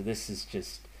this is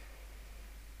just.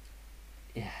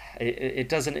 Yeah, it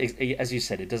doesn't, as you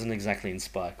said, it doesn't exactly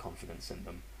inspire confidence in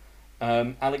them.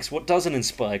 Alex, what doesn't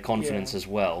inspire confidence as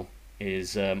well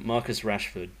is Marcus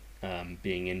Rashford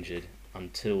being injured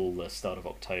until the start of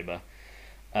October,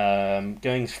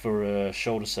 going for a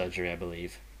shoulder surgery, I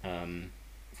believe,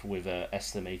 with an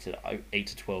estimated 8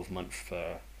 to 12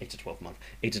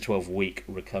 week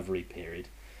recovery period.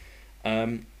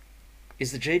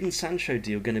 Is the Jadon Sancho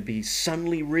deal going to be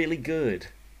suddenly really good?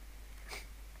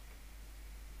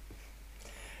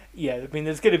 Yeah, I mean,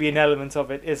 there's going to be an element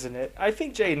of it, isn't it? I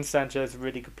think Jadon Sancho is a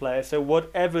really good player, so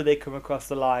whatever they come across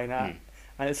the line at,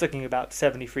 and it's looking about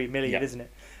 73 million, isn't it?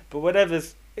 But whatever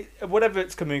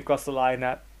it's coming across the line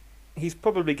at, he's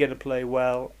probably going to play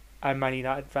well, and Man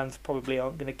United fans probably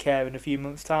aren't going to care in a few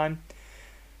months' time.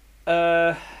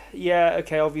 Yeah,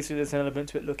 okay, obviously there's an element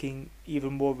to it looking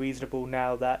even more reasonable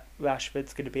now that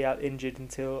Rashford's going to be out injured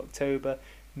until October,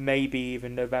 maybe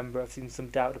even November. I've seen some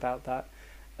doubt about that.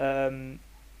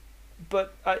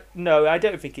 But I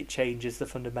don't think it changes the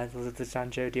fundamentals of the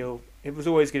Sancho deal. It was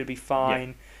always going to be fine.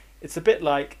 Yeah. It's a bit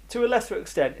like, to a lesser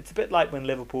extent, it's a bit like when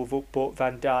Liverpool bought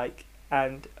Van Dijk.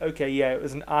 And, okay, yeah, it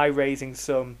was an eye-raising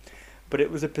sum, but it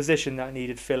was a position that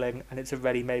needed filling, and it's a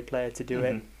ready-made player to do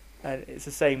it. And it's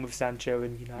the same with Sancho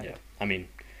and United. Yeah, I mean,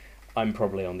 I'm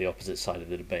probably on the opposite side of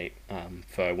the debate,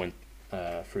 for I went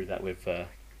through that with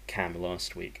Cam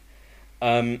last week.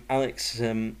 Alex,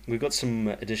 we've got some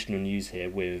additional news here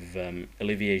with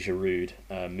Olivier Giroud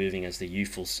moving as the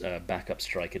youthful backup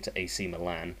striker to AC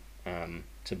Milan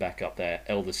to back up their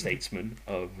elder statesman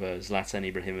of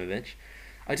Zlatan Ibrahimovic.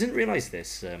 I didn't realise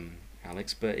this,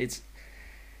 Alex, but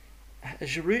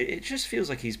Giroud, it just feels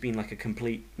like he's been like a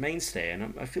complete mainstay,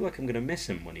 and I feel like I'm going to miss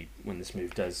him when this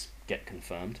move does get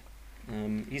confirmed.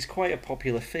 He's quite a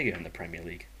popular figure in the Premier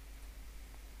League.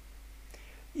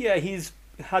 Yeah, he's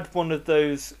had one of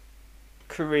those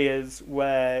careers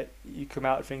where you come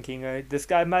out thinking, this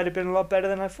guy might have been a lot better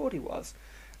than I thought he was.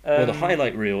 Well, the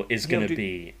highlight reel is going to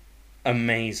be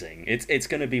amazing. It's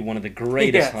going to be one of the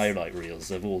greatest highlight reels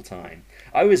of all time.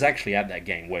 I was actually at that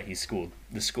game where he scored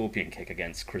the scorpion kick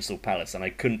against Crystal Palace, and I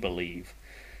couldn't believe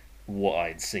what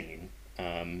I'd seen.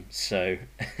 So,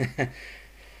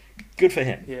 good for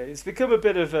him. Yeah, it's become a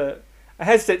bit of a... I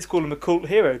hesitate to call him a cult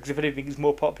hero, because if anything, he's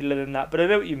more popular than that. But I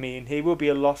know what you mean. He will be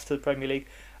a loss to the Premier League.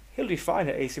 He'll do fine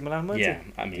at AC Milan, won't he? Yeah,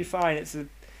 I mean... He'll do fine. It's a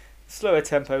slower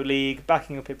tempo league,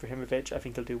 backing up Ibrahimovic. I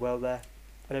think he'll do well there.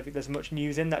 I don't think there's much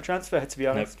news in that transfer, to be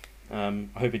honest. Nope.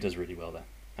 I hope he does really well there,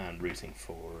 and rooting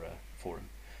for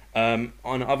him.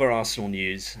 On other Arsenal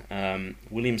news,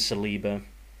 William Saliba.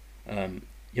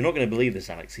 You're not going to believe this,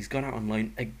 Alex. He's gone out on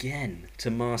loan again to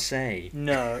Marseille.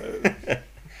 No.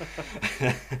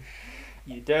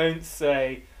 You don't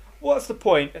say. What's the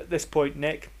point at this point,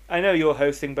 Nick? I know you're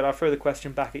hosting, but I'll throw the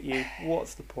question back at you.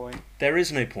 What's the point? There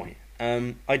is no point.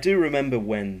 I do remember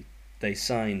when they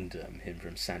signed him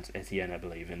from Saint Etienne, I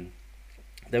believe, and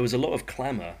there was a lot of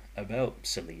clamour about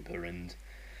Saliba, and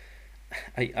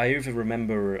I even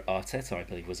remember Arteta, I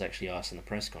believe, was actually asked in the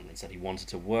press conference that he wanted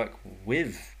to work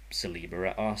with Saliba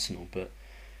at Arsenal, but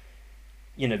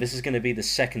this is going to be the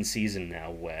second season now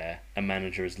where a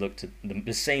manager has looked at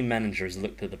the same manager has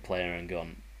looked at the player and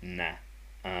gone, nah.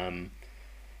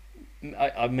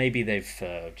 Maybe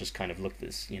they've just kind of looked at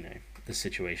this, the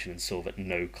situation and saw that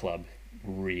no club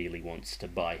really wants to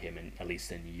buy him, at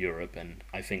least in Europe. And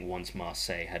I think once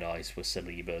Marseille had eyes for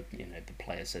Saliba, the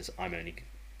player says,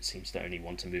 seems to only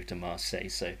want to move to Marseille.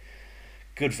 So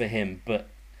good for him. But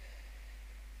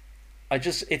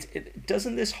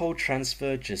doesn't this whole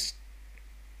transfer just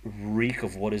reek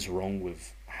of what is wrong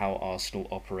with how Arsenal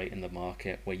operate in the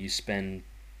market, where you spend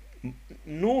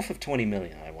north of 20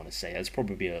 million, I want to say, that's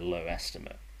probably a low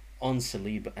estimate, on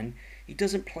Saliba, and he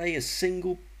doesn't play a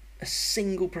single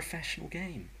professional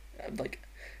game.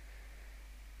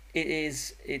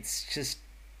 It's just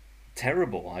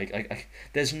terrible.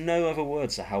 There's no other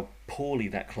words for how poorly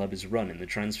that club is run in the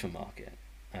transfer market.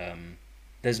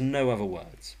 There's no other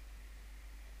words.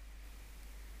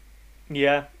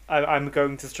 Yeah, I'm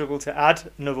going to struggle to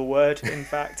add another word. In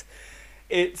fact,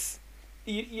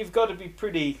 you've got to be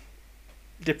pretty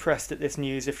depressed at this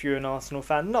news if you're an Arsenal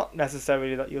fan. Not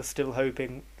necessarily that you're still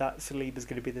hoping that Saliba's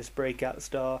going to be this breakout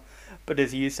star, but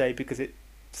as you say, because it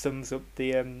sums up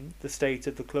the state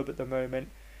of the club at the moment.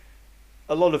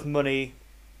 A lot of money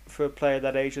for a player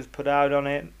that age was put out on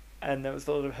it, and there was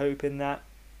a lot of hope in that.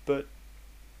 But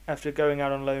after going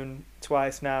out on loan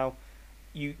twice now,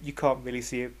 you can't really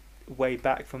see a way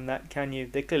back from that, can you?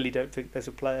 They clearly don't think there's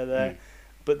a player there,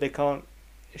 but they can't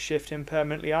shift him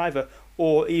permanently either.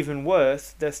 Or even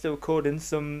worse, they're still caught in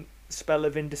some spell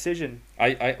of indecision.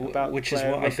 Which is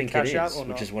what I think it is.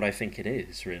 Which is what I think it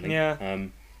is, really. Yeah.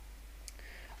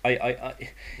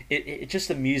 It just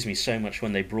amused me so much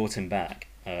when they brought him back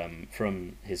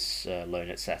from his loan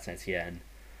at Saint Etienne.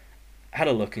 Had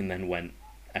a look and then went,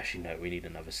 actually no, we need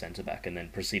another centre back, and then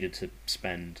proceeded to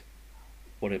spend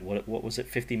what was it,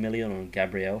 50 million on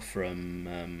Gabriel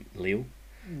from Lille.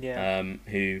 Yeah.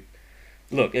 Who,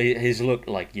 he's looked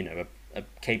like a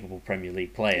capable Premier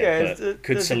League player, but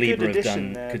could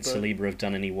Saliba have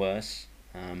done any worse?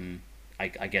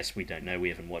 I guess we don't know. We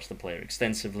haven't watched the player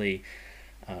extensively.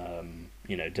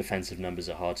 Defensive numbers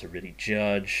are hard to really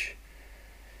judge.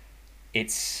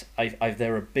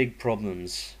 There are big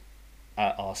problems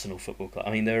at Arsenal Football Club.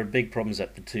 I mean, there are big problems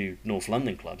at the two North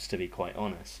London clubs, to be quite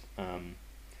honest.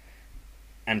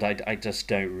 And I just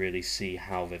don't really see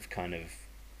how they've kind of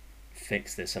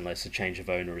fixed this unless a change of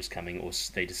owner is coming, or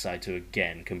they decide to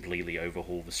again completely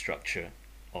overhaul the structure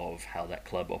of how that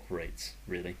club operates,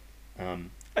 really.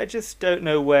 I just don't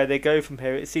know where they go from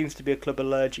here. It seems to be a club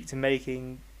allergic to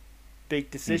making big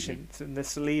decisions, and the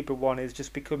Saliba one is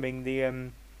just becoming the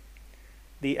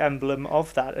emblem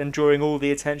of that and drawing all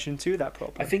the attention to that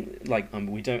problem. I think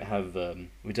we don't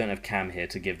have Cam here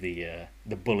to give the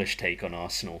bullish take on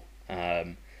Arsenal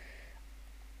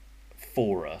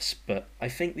for us, but I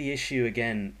think the issue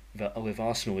again with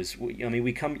Arsenal is,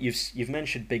 you've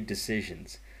mentioned big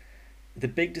decisions. The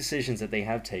big decisions that they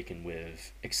have taken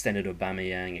with extended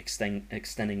Aubameyang,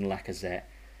 extending Lacazette,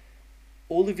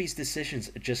 all of these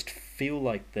decisions just feel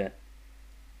like that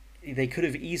they could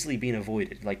have easily been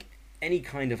avoided. Like any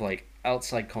kind of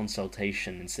outside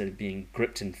consultation, instead of being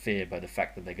gripped in fear by the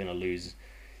fact that they're going to lose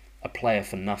a player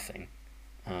for nothing,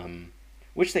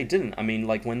 which they didn't. I mean,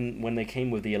 when they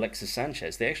came with the Alexis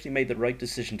Sanchez, they actually made the right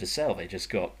decision to sell. They just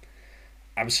got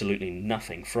absolutely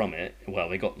nothing from it. Well,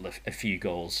 they got a few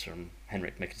goals from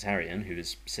Henrik Mkhitaryan, who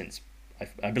has since,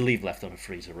 I believe, left on a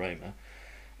free to Roma.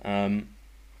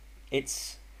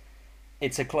 It's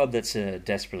a club that's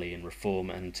desperately in reform,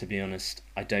 and to be honest,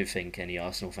 I don't think any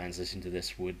Arsenal fans listening to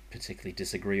this would particularly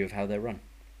disagree with how they're run.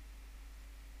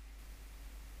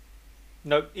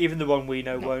 No, even the one we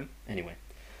know won't. Anyway,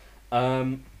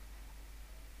 I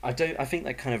think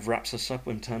that kind of wraps us up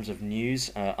in terms of news.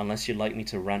 Unless you'd like me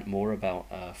to rant more about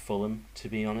Fulham, to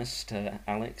be honest,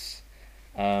 Alex.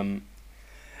 The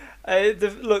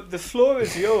floor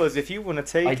is yours if you want to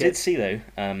take it. I did see though.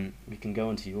 We can go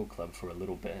into your club for a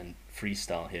little bit and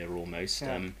freestyle here almost.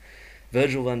 Yeah.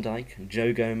 Virgil van Dijk,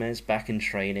 Joe Gomez back in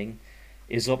training.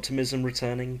 Is optimism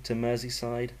returning to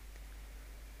Merseyside?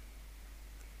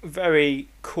 Very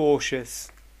cautious,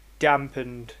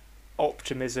 dampened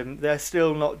optimism. They're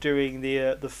still not doing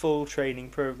the full training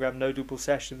program, no double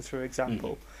sessions, for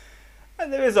example.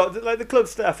 And there is the club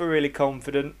staff are really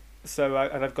confident. So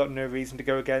I've got no reason to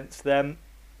go against them.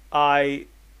 I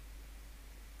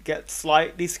get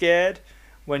slightly scared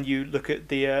when you look at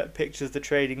the pictures of the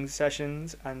training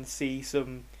sessions and see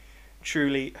some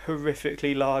truly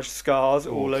horrifically large scars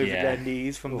all over yeah. their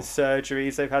knees from the Oof.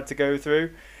 surgeries they've had to go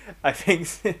through. I think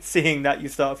seeing that, you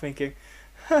start thinking,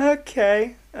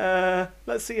 okay,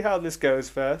 let's see how this goes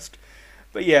first.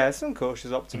 But yeah, some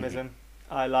cautious optimism.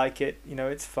 I like it. You know,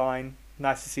 it's fine.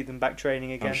 Nice to see them back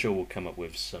training again. I'm sure we'll come up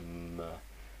with some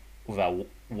with our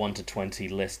 1 to 20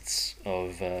 lists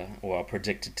of or our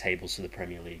predicted tables for the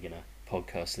Premier League in a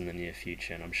podcast in the near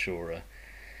future, and I'm sure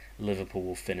Liverpool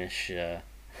will finish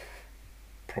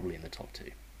probably in the top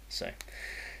 2. So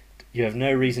you have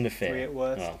no reason to fear. 3 at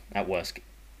worst. Well, at worst.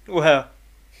 Well,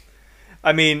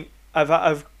 I mean,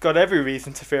 I've got every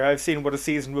reason to fear. I've seen what a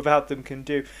season without them can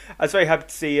do. I was very happy to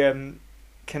see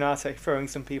Kanate throwing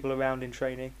some people around in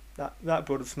training. That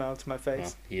brought a smile to my face.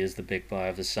 Well, he is the big buy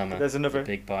of the summer. There's the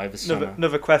big buy of the summer.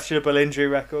 Another questionable injury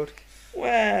record.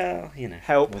 Well, you know,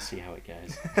 Help. We'll see how it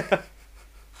goes.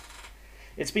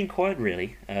 It's been quiet,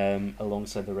 really,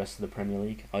 alongside the rest of the Premier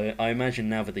League. I imagine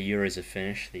now that the Euros are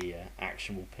finished, the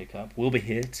action will pick up. We'll be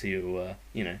here to,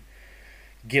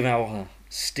 give our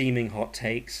steaming hot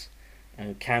takes.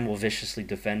 Cam will viciously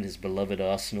defend his beloved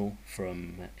Arsenal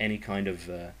from any kind of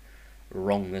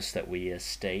wrongness that we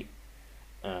state.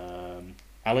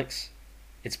 Alex,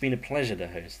 it's been a pleasure to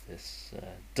host this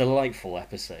delightful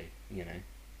episode, you know.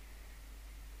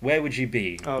 Where would you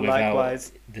be without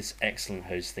likewise. this excellent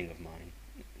hosting of mine?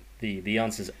 The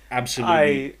answer is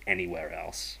absolutely anywhere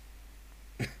else.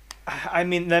 I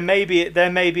mean, there may be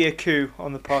a coup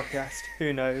on the podcast.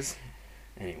 Who knows?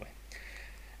 Anyway,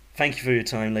 thank you for your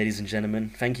time, ladies and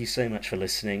gentlemen. Thank you so much for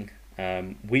listening.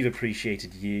 We've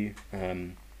appreciated you,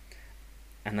 and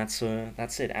that's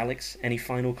it. Alex, any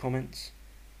final comments?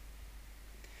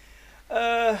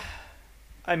 I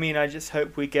mean, I just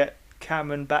hope we get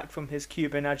Cameron back from his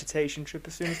Cuban agitation trip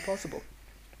as soon as possible.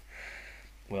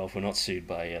 Well, if we're not sued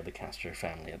by the Castro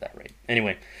family at that rate.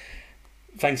 Anyway,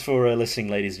 thanks for listening,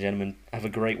 ladies and gentlemen. Have a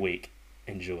great week.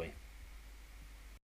 Enjoy.